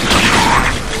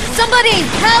 Somebody,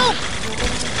 help!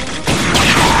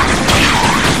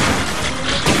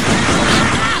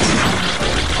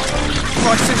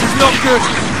 Christ, this is not good!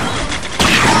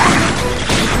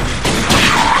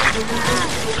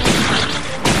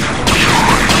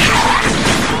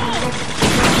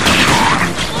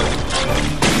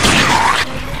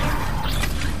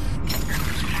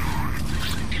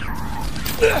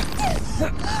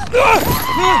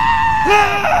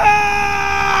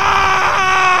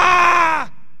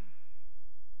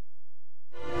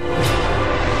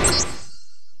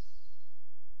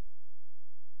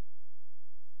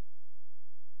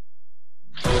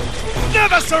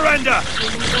 Never surrender!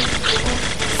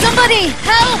 Somebody,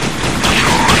 help!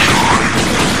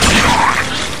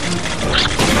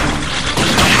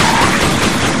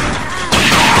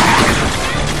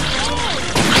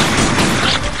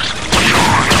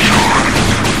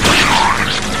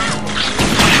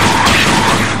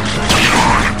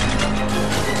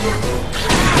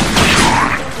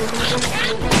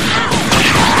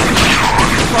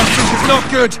 Christ, this is not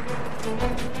good!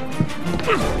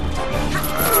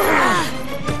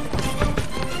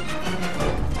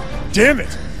 Damn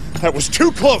it! That was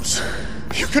too close!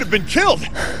 You could have been killed!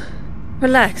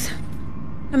 Relax.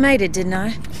 I made it, didn't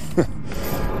I?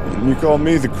 You call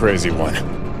me the crazy one.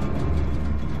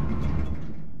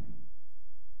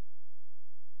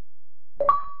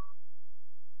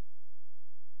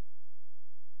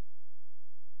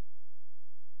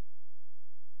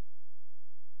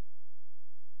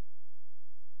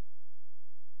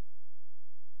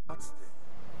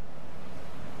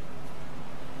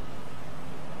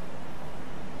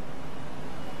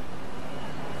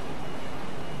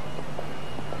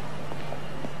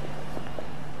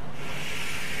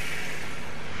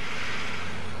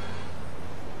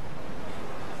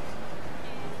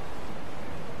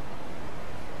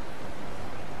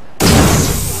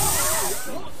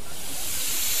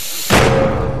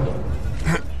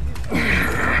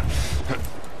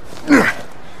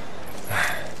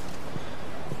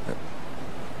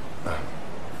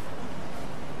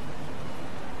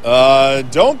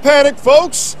 Don't panic,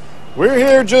 folks. We're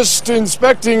here just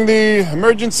inspecting the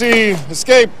emergency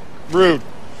escape route.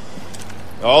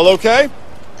 All okay?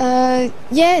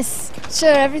 Yes. Sure,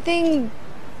 everything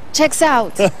checks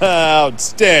out.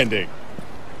 Outstanding.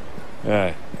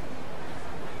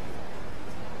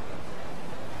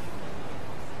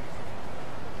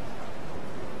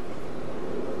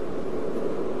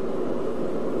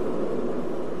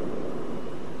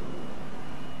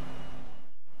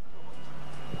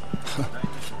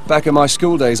 Back in my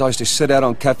school days, I used to sit out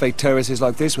on cafe terraces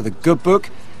like this with a good book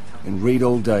and read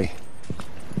all day.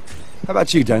 How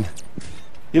about you, Dan?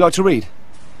 You like to read?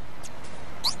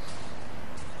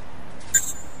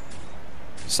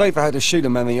 Say if I had to shoot a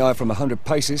man in the eye from 100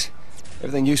 paces,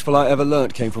 everything useful I ever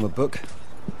learnt came from a book.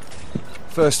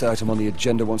 First item on the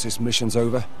agenda once this mission's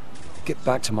over. Get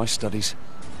back to my studies.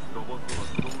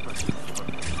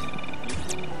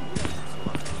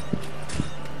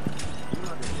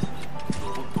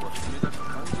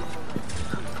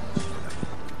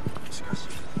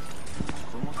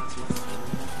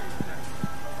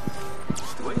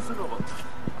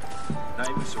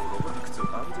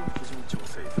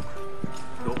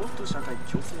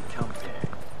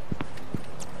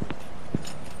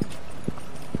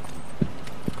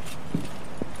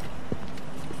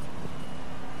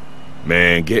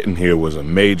 Man, getting here was a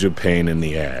major pain in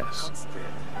the ass.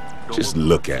 Just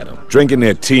look at them, drinking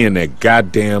their tea in their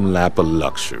goddamn lap of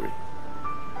luxury.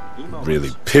 It really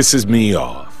pisses me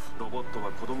off.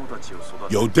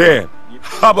 Yo, Dan,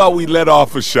 how about we let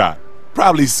off a shot?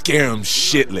 Probably scare them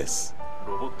shitless.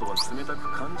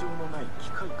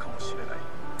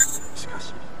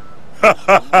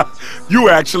 You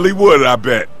actually would, I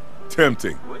bet.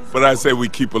 Tempting, but I say we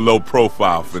keep a low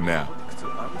profile for now.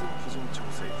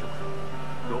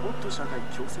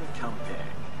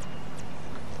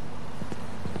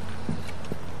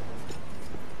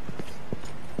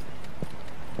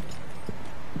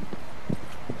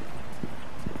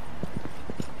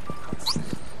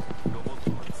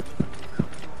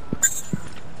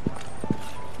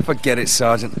 Forget it,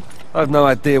 Sergeant. I've no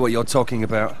idea what you're talking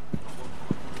about.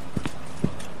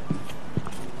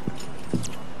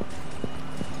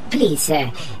 Please,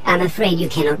 sir, I'm afraid you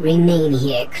cannot remain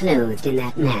here clothed in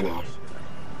that manner.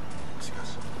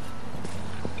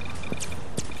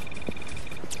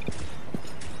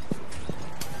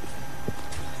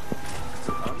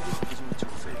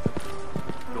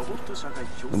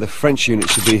 And the French unit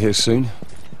should be here soon.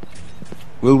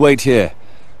 We'll wait here.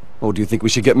 Or do you think we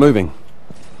should get moving?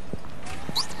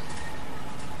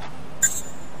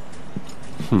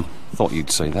 Thought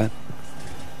you'd say that.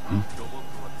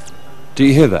 Do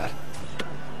you hear that?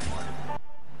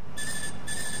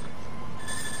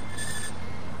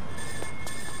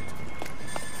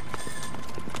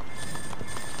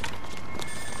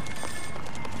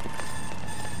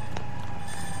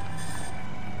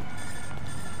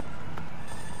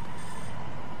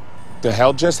 The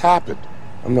hell just happened?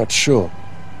 I'm not sure.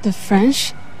 The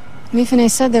French? Mifune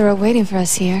said they were waiting for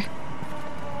us here.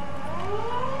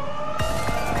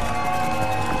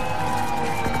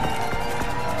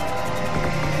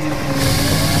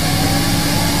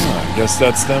 I guess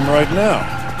that's them right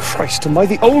now. Christ, am I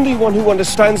the only one who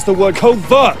understands the word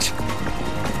covert?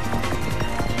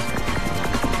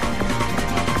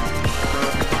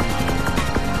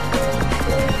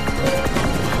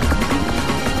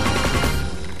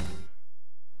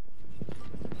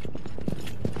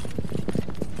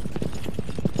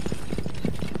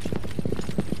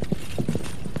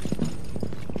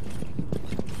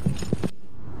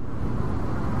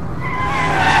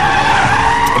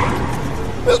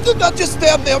 Do not just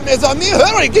stand there, mes amis!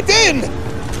 Hurry, get in!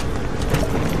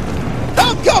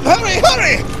 Come, hurry,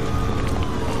 hurry!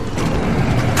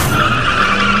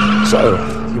 So,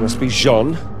 you must be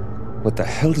Jean. What the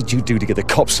hell did you do to get the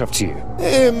cops after you?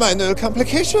 A minor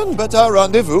complication, but our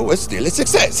rendezvous was still a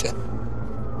success.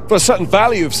 For a certain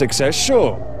value of success,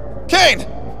 sure. Kane!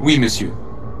 Oui, monsieur.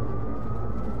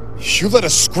 You let a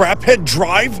scraphead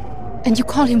drive? And you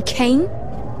call him Kane?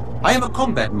 I am a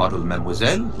combat model,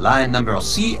 mademoiselle. Line number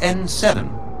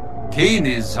CN7. Kane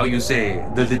is, how you say,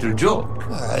 the little joke.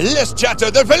 Less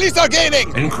chatter, the police are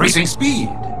gaining! Increasing speed.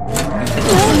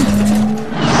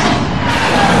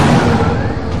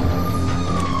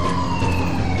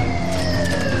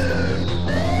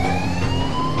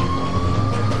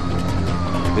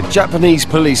 The Japanese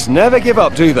police never give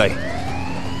up, do they?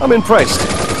 I'm impressed.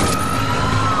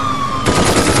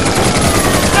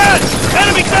 Dad!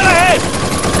 Enemy dead ahead!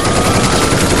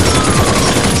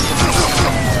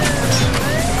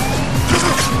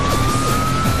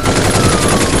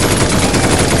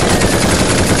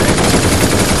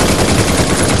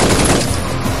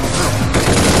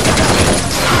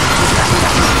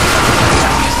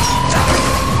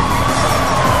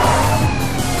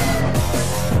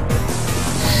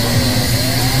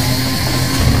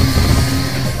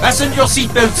 Fasten your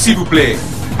seatbelt, s'il vous plaît.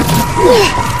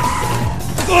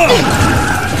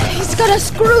 He's got a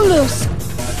screw loose.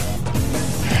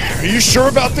 Are you sure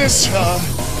about this?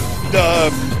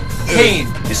 Kane,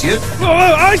 monsieur.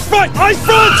 Ice front! Ice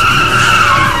front!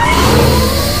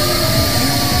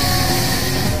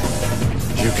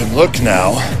 You can look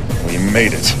now. We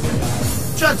made it.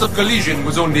 Chance of collision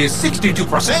was only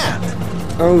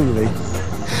 62%. Only?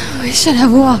 We should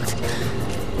have walked.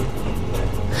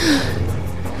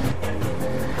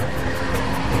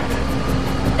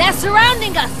 They're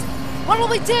surrounding us! What will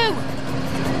we do?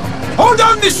 Hold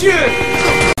on, monsieur!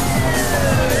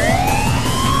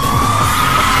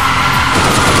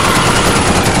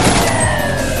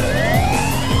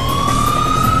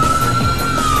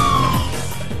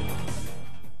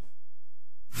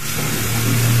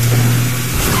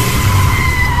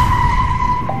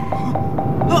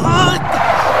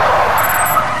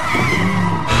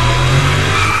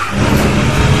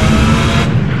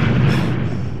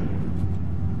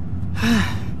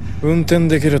 運転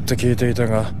できるって聞いていた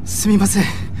が。すみません。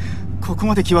ここ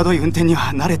まで際どい運転に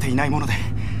は慣れていないもので。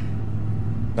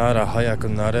なら早く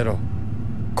慣れろ。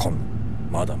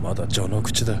まだまだ序の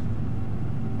口だ。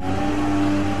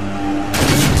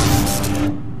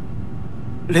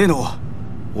例の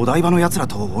お台場の奴ら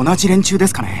と同じ連中で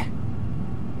すかね。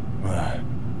ああ、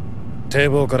堤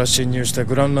防から侵入して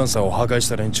グランランサーを破壊し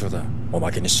た連中だ。お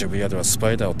まけに渋谷ではス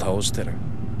パイダーを倒してる。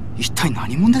一体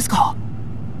何者ですか？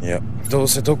いや、どう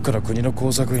せどっかの国の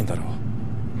工作員だろう。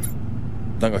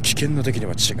だが危険な敵に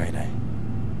は違いない。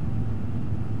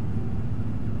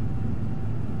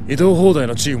移動放題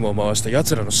のチームを回して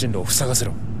奴らの進路を塞がせ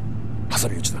ろ。挟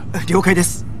み撃ちだ。了解で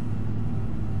す。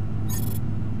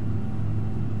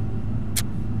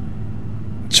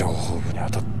情報部に当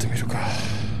たってみるか。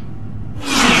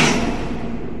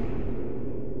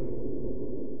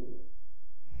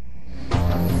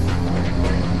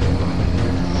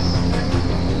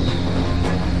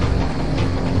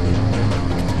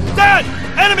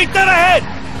Enemy dead ahead!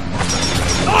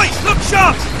 Nice! Look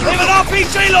sharp! They have an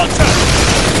RPG launcher!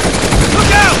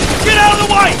 Look out! Get out of the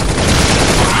way!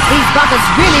 These buggers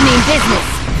really mean business.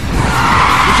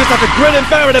 You just have to grin and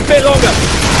bear it a bit longer.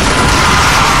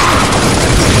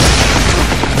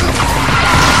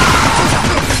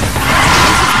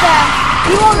 This is fair.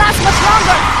 You won't last much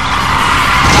longer.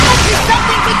 There must be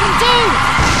something we can do.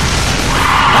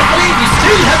 I believe we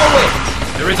still have a way.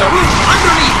 There is a roof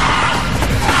underneath.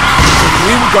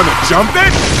 We were gonna jump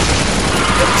it?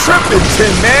 You're tripping,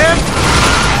 Tin Man!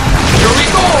 Here we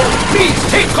go! Please,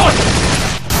 take caution!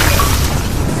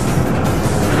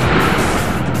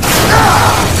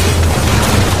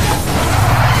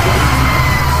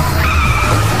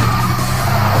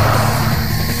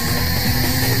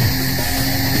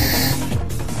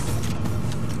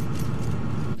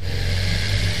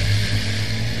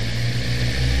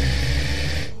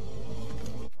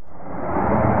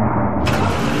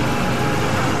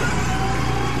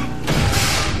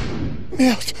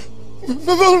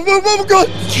 Oh God!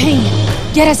 King,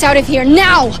 get us out of here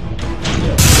now!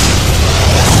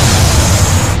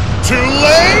 Too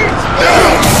late!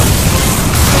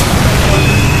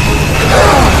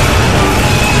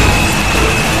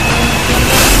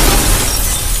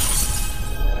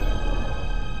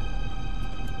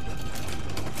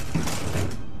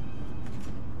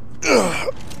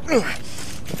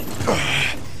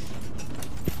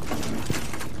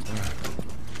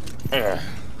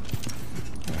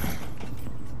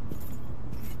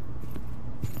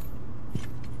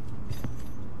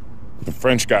 The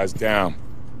French guy's down.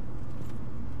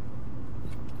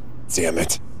 Damn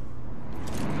it.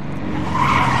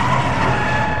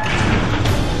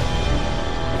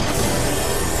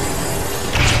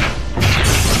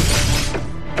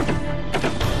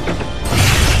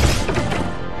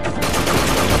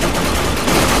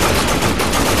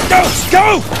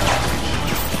 Go!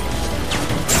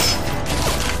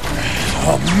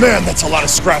 Oh man, that's a lot of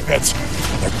scrap heads.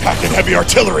 They're packing heavy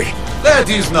artillery. That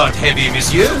is not heavy,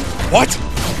 monsieur. What?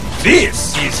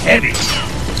 This is heavy.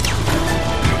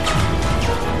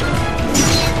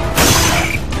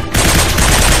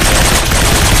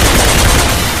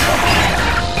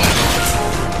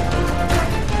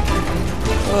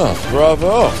 Oh,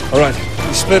 bravo. All right,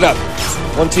 we split up.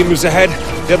 One team moves ahead,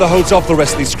 the other holds off the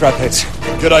rest of these scrap heads.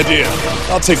 Good idea.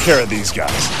 I'll take care of these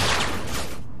guys.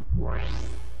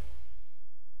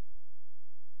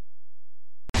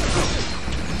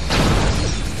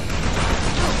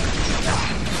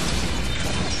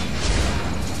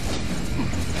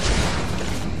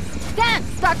 Dan,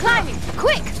 start climbing!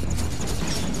 Quick!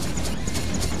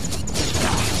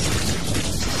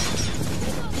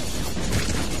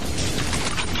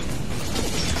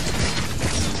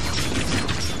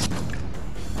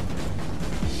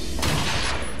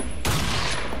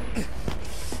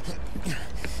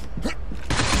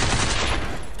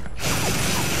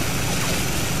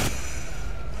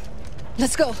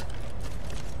 Let's go.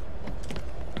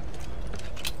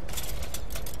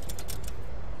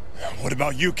 What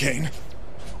about you, Kane?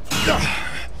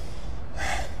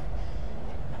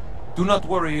 Do not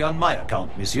worry on my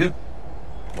account, monsieur.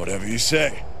 Whatever you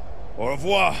say. Au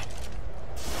revoir.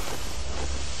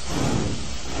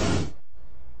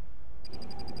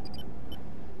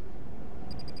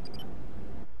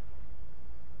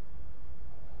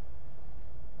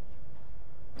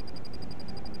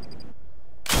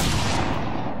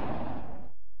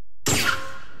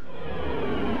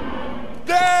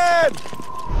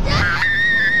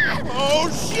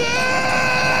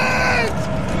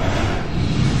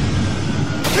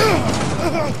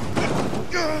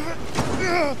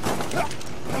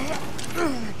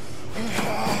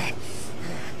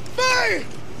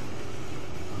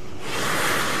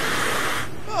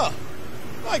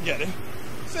 I get it.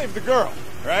 Save the girl,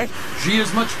 right? She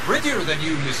is much prettier than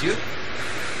you, monsieur.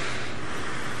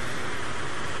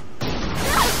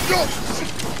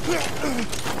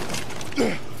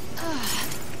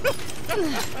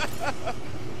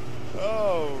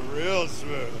 Oh, real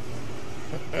smooth.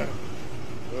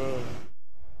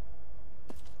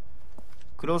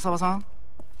 黒沢さん？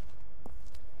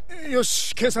よ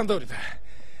し、計算通りだ。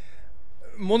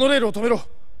モノレールを止めろ。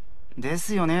で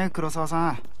すよね、黒沢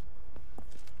さん。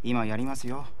今やります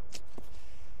よ。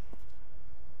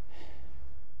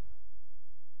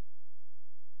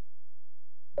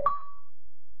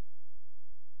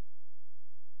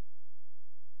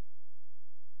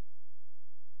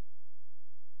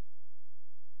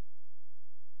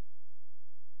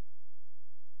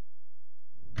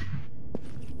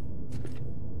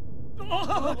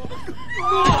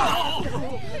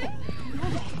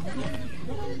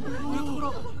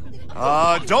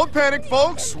Don't panic,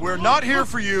 folks. We're not here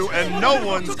for you, and no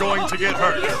one's going to get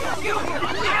hurt.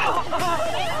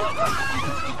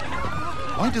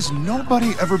 Why does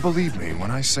nobody ever believe me when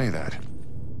I say that?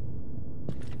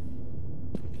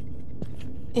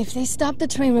 If they stop the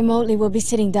train remotely, we'll be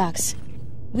sitting ducks.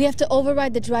 We have to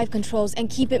override the drive controls and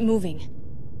keep it moving.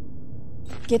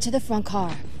 Get to the front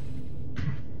car.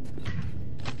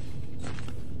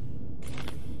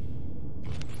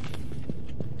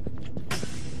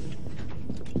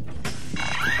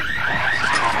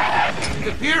 It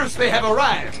appears they have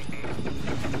arrived.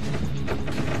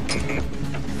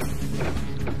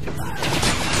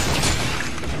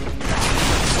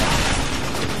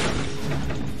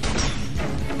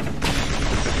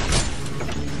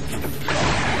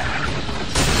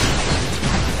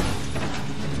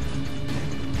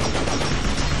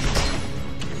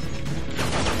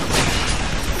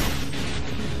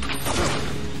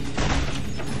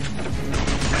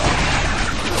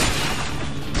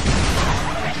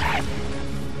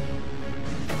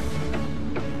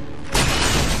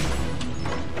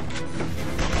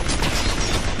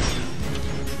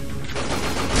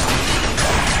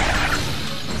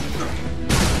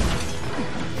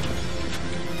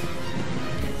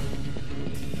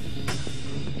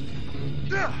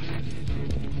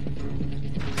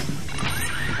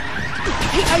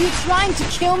 Are you trying to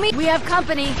kill me? We have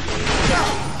company.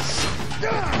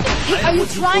 Hey, are you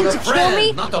trying to kill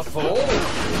me? Not a foe.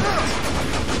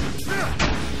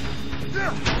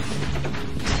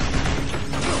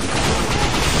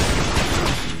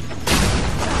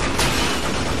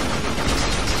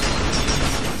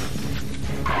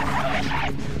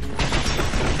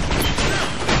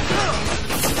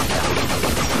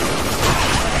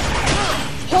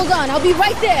 Hold on, I'll be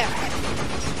right there.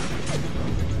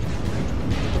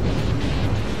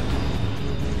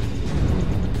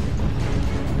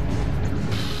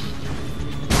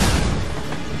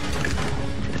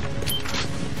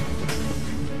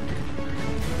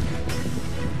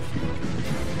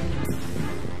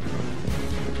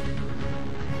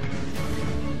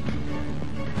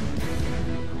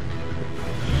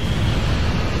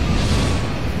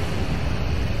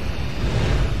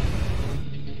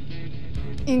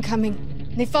 Incoming.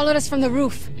 They followed us from the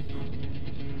roof.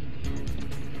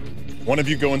 One of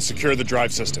you go and secure the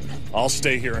drive system. I'll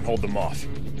stay here and hold them off.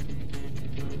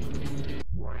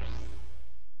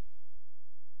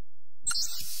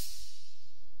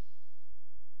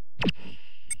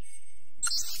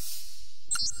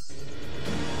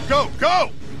 Go!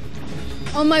 Go!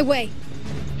 On my way.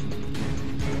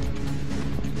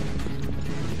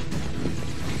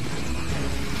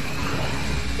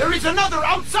 There is another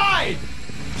outside!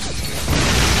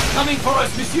 Coming for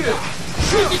us, monsieur!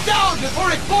 Shoot it down before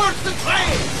it boards the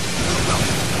train!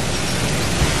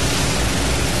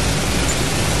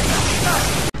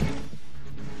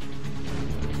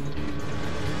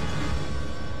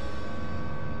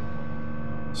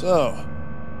 So,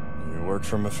 you work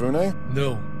for Mifune?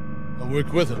 No, I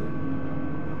work with him.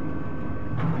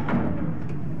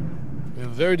 We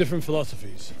have very different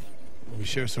philosophies, but we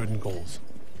share certain goals.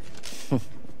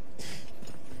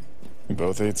 You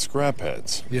both ate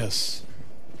scrapheads. Yes,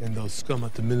 and those scum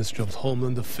at the Ministry of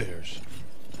Homeland Affairs.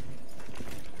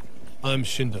 I'm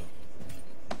Shindo.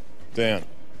 Dan.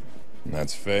 And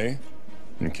that's Faye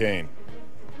and Kane.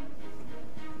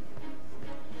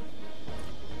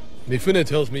 Mifune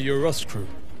tells me you're a Rust crew.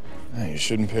 You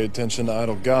shouldn't pay attention to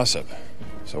idle gossip.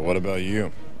 So what about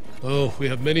you? Oh, we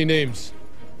have many names.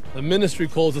 The Ministry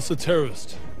calls us a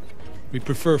terrorist. We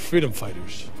prefer freedom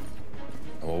fighters.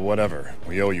 Well, whatever.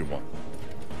 We owe you one.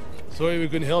 Sorry we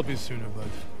couldn't help you sooner, but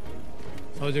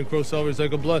Sergeant Kurosawa is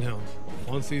like a bloodhound.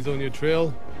 Once he's on your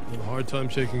trail, you have a hard time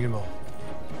shaking him off.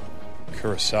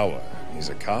 Kurosawa? He's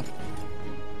a cop?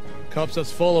 Cops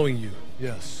that's following you,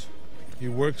 yes. He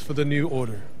works for the New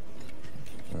Order.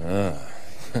 Ah,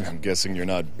 I'm guessing you're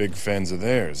not big fans of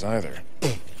theirs, either.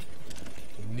 The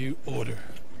New Order.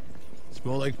 It's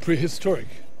more like prehistoric.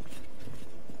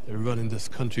 They're running this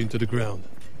country into the ground.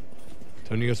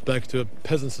 Turning us back to a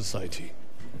peasant society.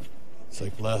 It's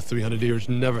like the last 300 years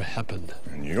never happened.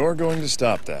 And you're going to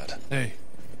stop that. Hey,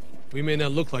 we may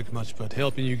not look like much, but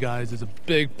helping you guys is a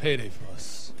big payday for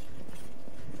us.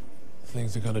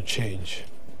 Things are gonna change.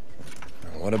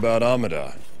 And what about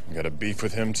Amada? You got a beef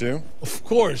with him too? Of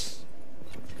course!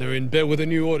 They're in bed with the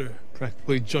New Order.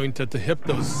 Practically joint at the hip,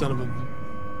 those son of a...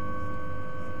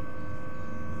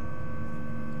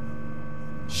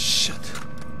 Shit!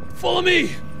 Follow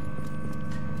me!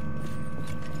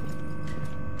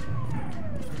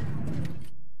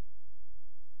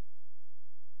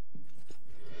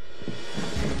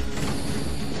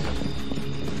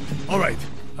 Alright,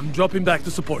 I'm dropping back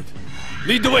to support.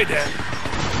 Lead the way, Dan.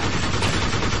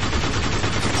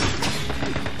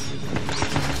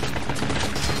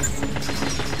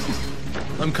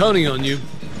 I'm counting on you.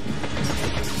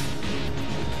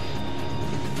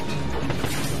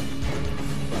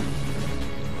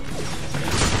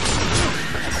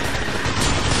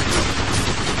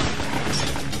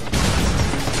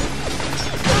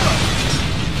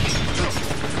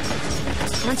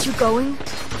 Aren't you going?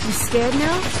 You scared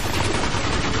now?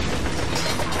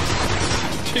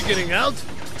 You getting out?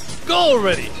 Go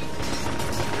already!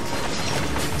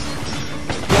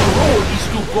 The road is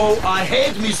to go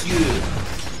ahead, monsieur.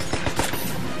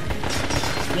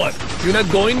 What? You're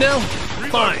not going now?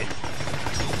 Fine.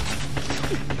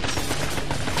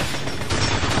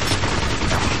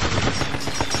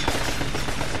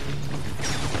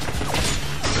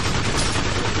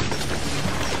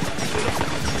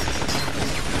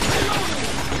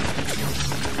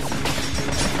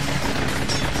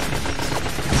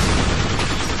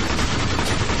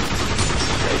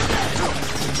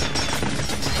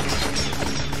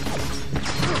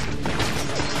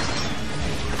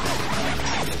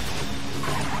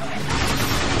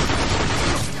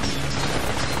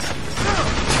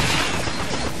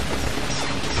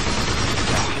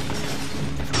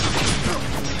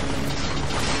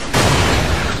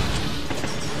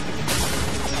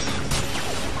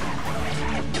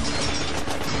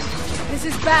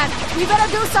 This is bad. We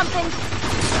better do something.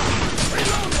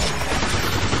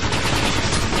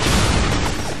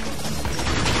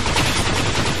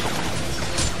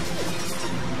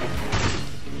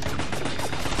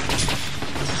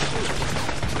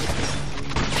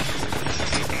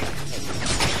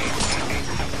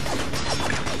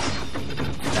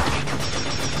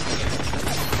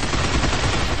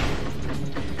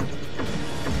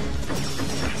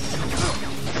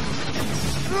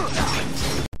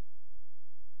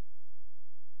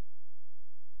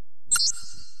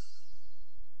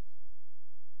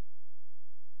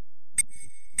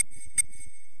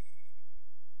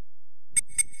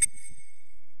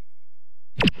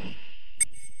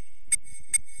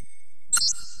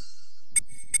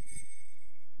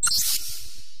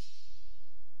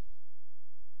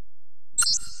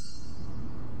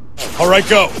 All right,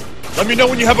 go. Let me know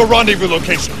when you have a rendezvous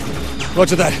location.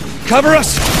 Roger that. Cover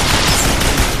us!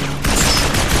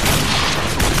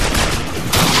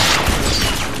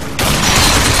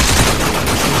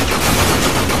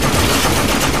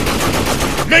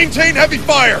 Maintain heavy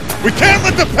fire! We can't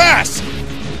let them pass!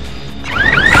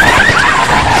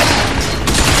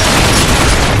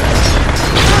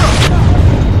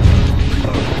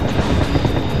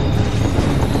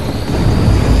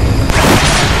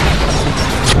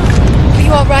 Are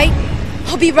you all right?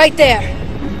 I'll be right there.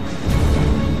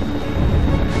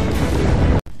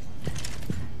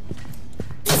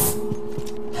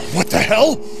 What the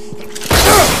hell?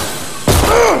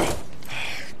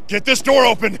 Get this door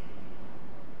open!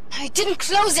 I didn't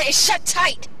close it. It's shut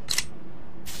tight.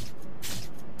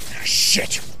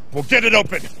 Shit! We'll get it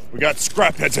open. We got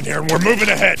scrapheads in here and we're moving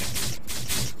ahead.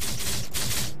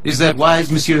 Is that wise,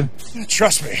 monsieur?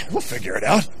 Trust me, we'll figure it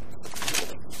out.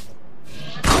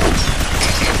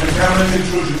 Contaminant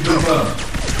intrusion confirmed.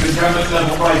 Contaminant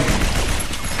level rising.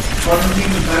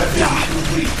 Quarantine of that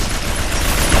complete.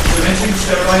 Commencing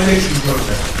sterilization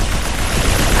process.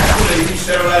 Activating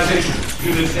sterilization.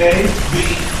 Units A, B,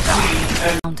 C,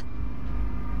 and...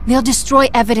 They'll destroy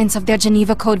evidence of their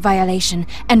Geneva Code violation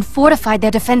and fortify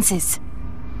their defenses.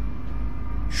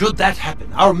 Should that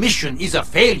happen, our mission is a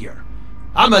failure.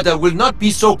 Amada will not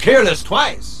be so careless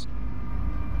twice.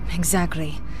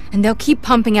 Exactly. And they'll keep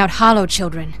pumping out hollow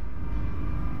children.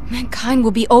 Mankind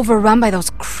will be overrun by those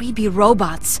creepy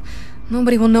robots.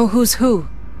 Nobody will know who's who.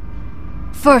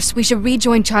 First, we should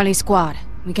rejoin Charlie's squad.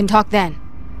 We can talk then.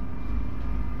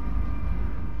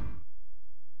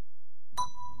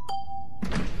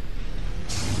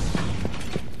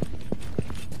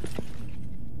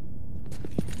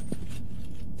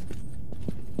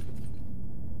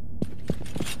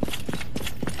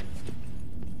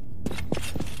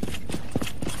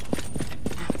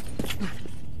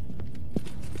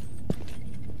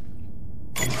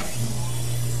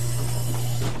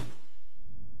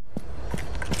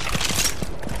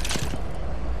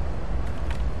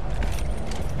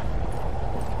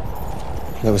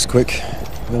 That was quick.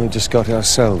 We only just got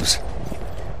ourselves.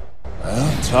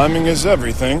 Well, timing is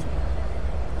everything.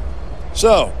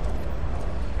 So,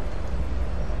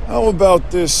 how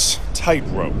about this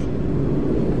tightrope?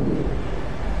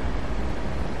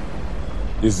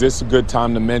 Is this a good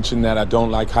time to mention that I don't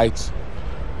like heights?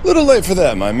 Little late for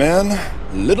that, my man.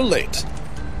 Little late.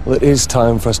 Well, it is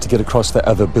time for us to get across that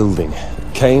other building.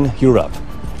 Kane, you're up.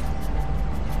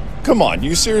 Come on,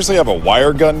 you seriously have a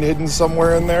wire gun hidden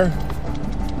somewhere in there?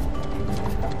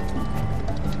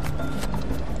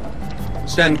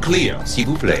 Stand clear, s'il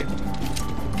vous plaît.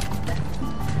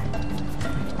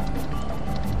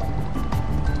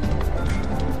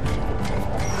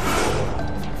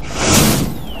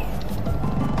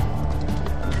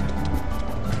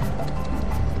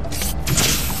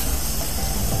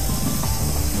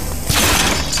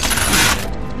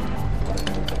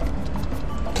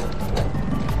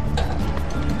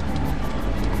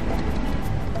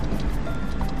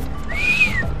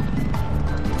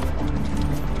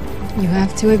 You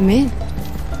have to admit,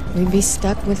 we'd be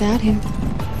stuck without him. .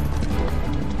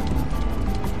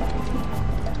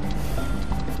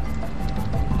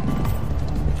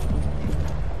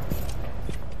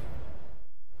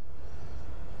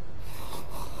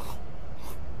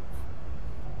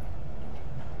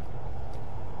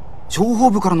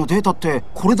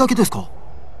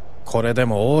これで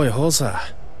も多い方さ。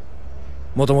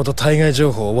もともと対外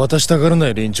情報を渡したがらな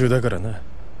い連中だからな。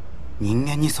人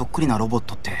間にそっくりなロボッ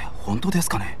トって本当です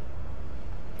かね。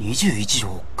21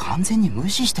条完全に無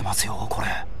視してますよ、これ。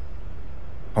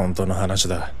本当の話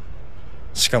だ。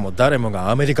しかも誰も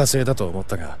がアメリカ製だと思っ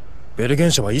たが、ベルゲ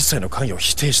ン社は一切の関与を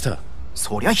否定した。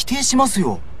そりゃ否定します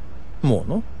よ。もう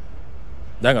の？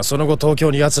だがその後東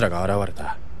京に奴らが現れ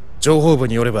た。情報部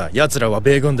によれば奴らは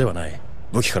米軍ではない。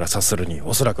武器から察するに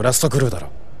おそらくラストクルーだろ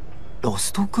う。ラ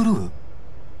ストクルー？っ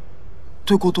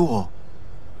てことは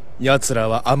奴ら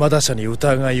は天田社に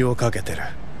疑いをかけてる。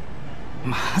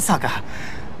まさか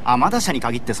天田社に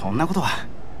限ってそんなことは。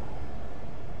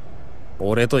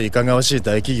俺といかがわしい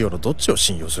大企業のどっちを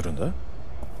信用するんだ？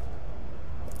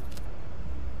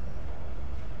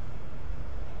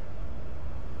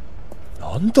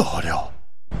なんだありゃ。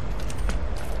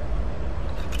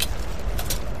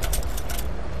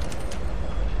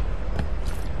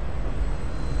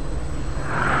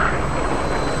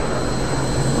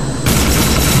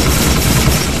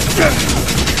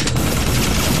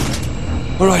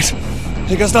All right,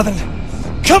 here goes nothing.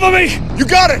 Cover me! You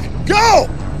got it! Go!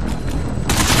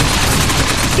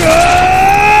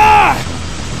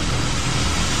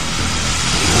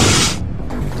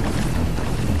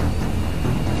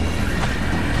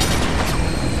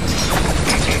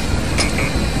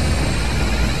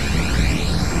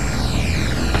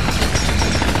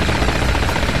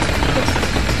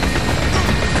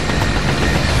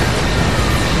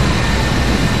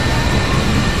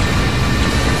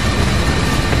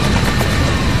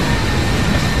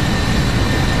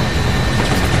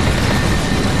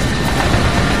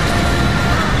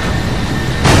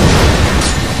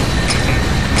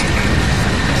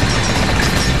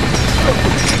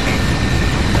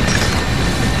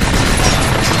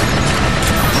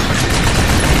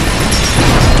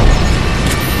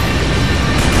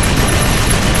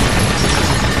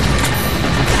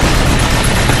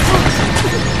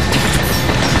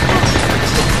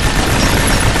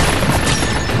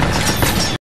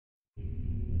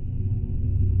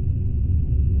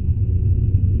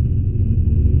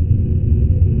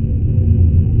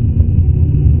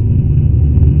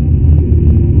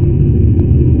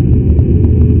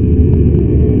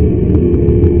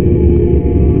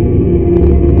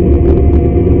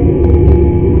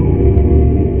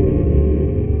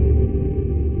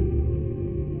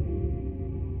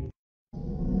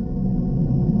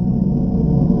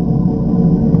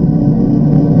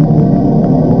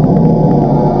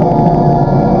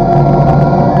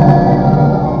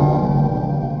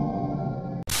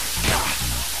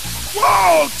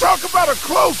 Talk about a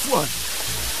close one!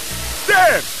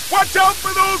 Dan, watch out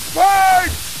for those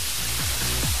pipes!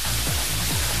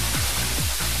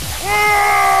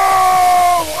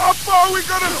 Whoa! How far are we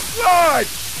gonna slide?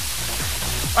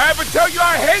 I ever tell you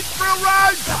I hate thrill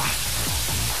rides?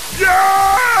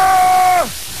 Yeah!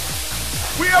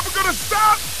 We ever gonna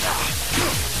stop?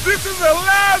 This is the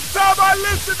last time I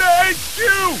listen to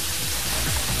HQ!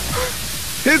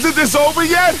 Isn't this over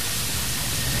yet?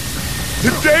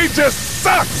 The day just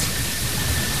sucks!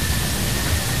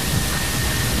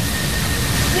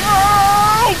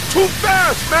 Whoa! Too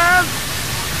fast, man!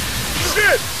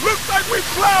 Shit! Looks like we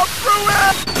plowed through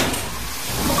it!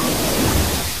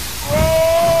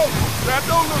 Whoa! That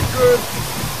don't look good.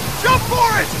 Jump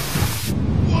for it!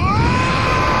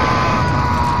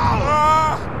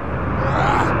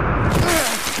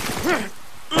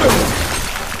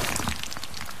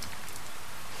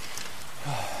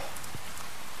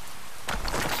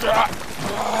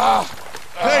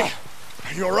 Hey!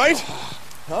 Are you alright?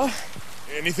 Huh?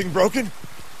 Anything broken?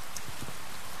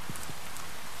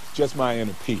 Just my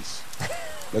inner peace.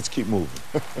 Let's keep moving.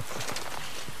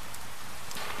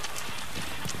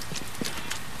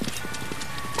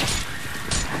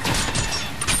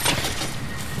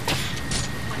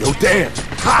 Yo, Dan!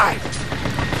 Hide!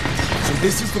 So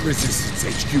this is the resistance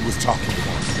HQ was talking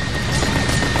about.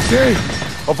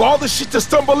 Damn! Of all the shit to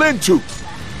stumble into!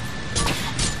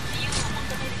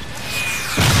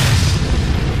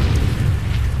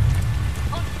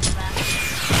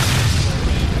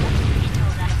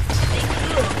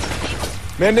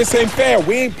 Man, this ain't fair.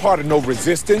 We ain't part of no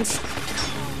resistance.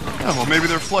 Yeah, well, maybe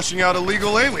they're flushing out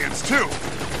illegal aliens, too.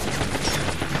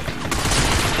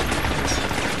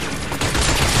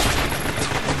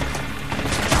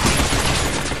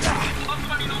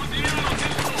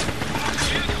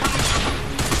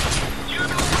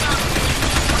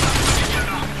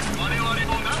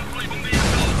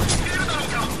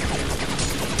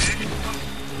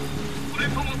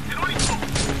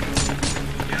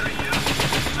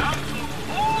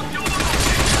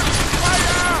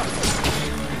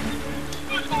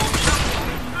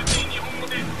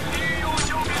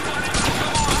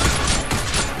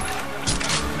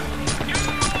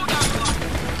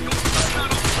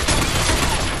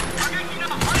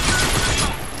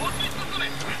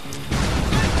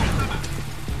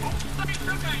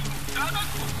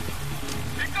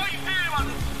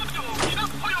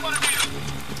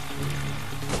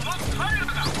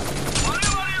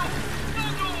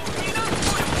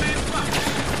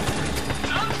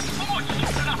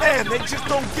 Man, they just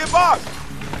don't give up!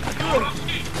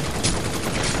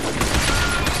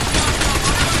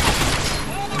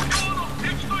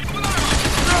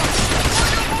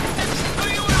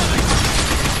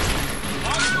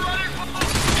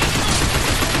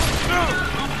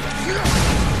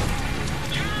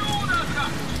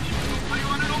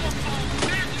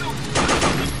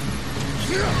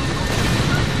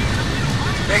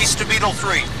 Base to Beetle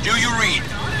 3. Do you read?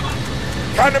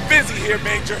 Kinda busy here,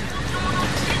 Major.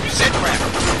 Sit rep.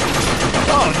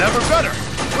 Oh, never better.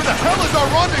 Where the hell is our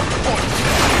rendezvous point?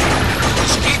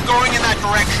 Just keep going in that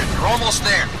direction. You're almost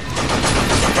there.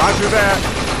 Roger that.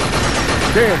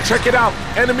 Dan, check it out.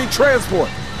 Enemy transport.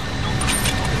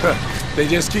 They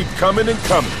just keep coming and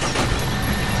coming.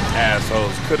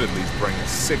 Assholes could at least bring a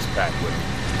six-pack with them.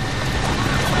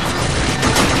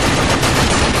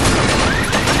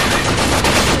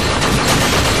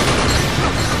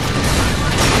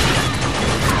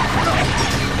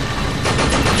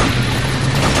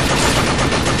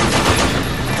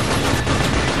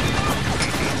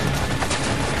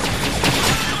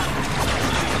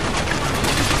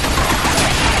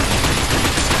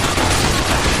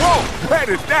 Where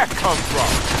did that come from?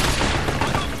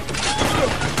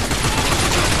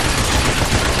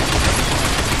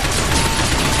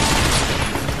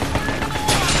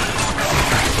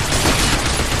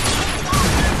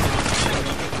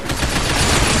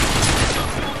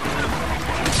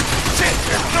 Shit,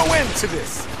 there's no end to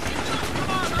this.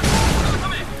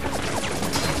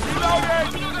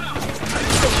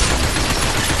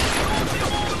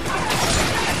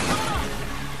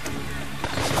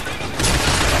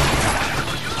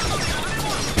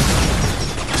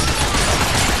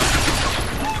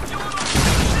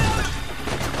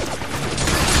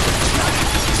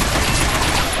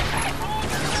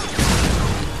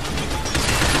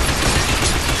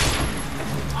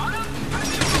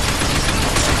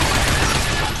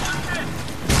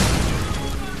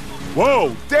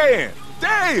 Whoa, Dan!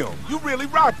 Damn! You really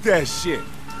rocked that shit.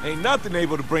 Ain't nothing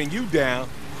able to bring you down.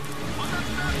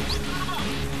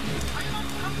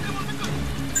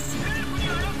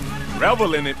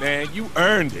 Revel in it, man. You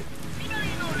earned it.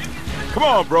 Come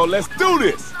on, bro. Let's do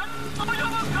this.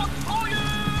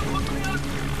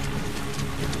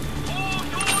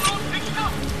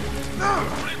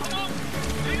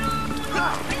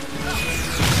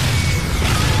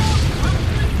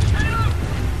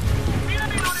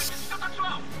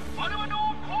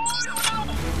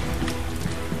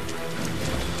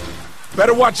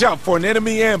 Better watch out for an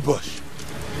enemy ambush.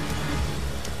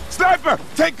 Sniper!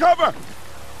 Take cover!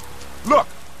 Look,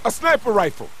 a sniper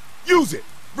rifle. Use it.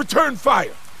 Return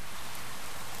fire.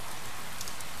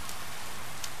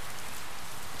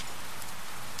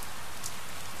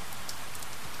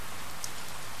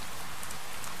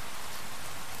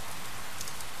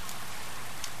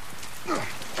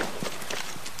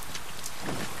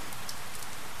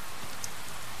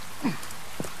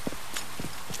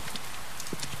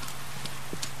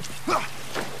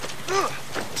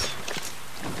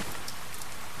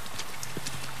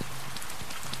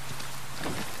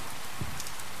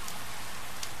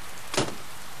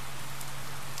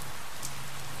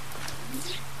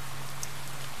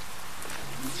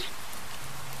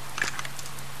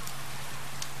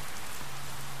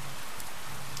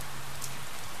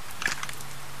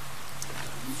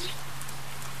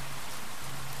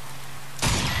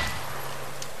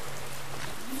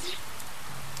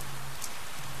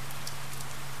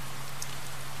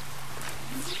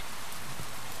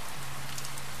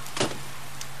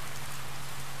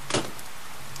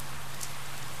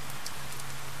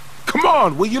 Come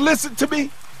on, will you listen to me?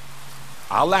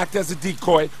 I'll act as a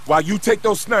decoy while you take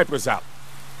those snipers out.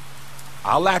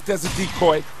 I'll act as a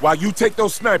decoy while you take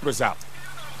those snipers out.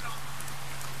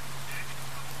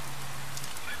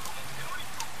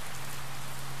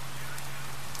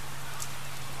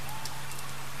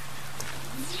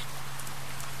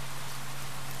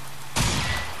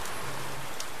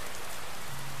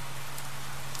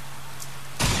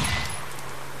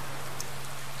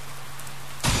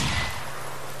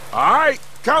 All right,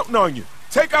 counting on you.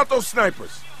 Take out those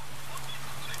snipers.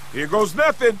 Here goes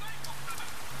nothing.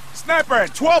 Sniper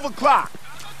at 12 o'clock.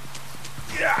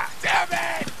 Yeah, damn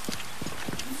it!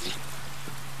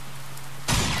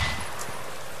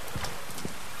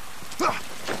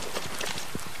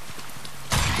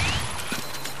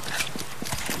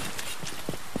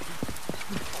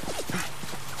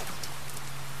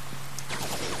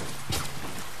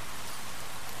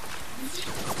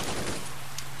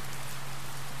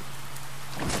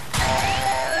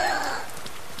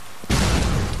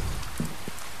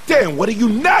 Damn, what are you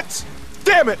nuts?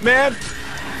 Damn it, man!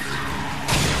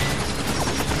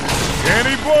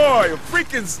 Danny boy, a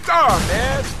freaking star,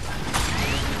 man!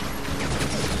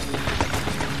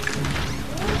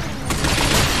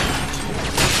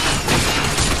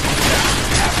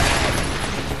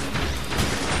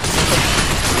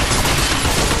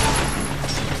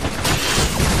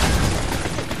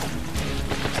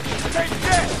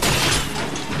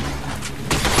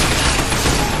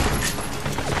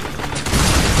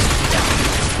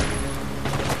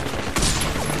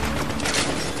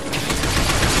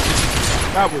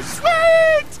 That was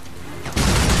sweet!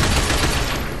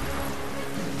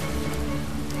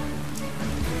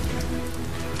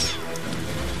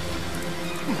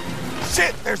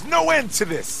 Shit, there's no end to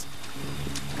this!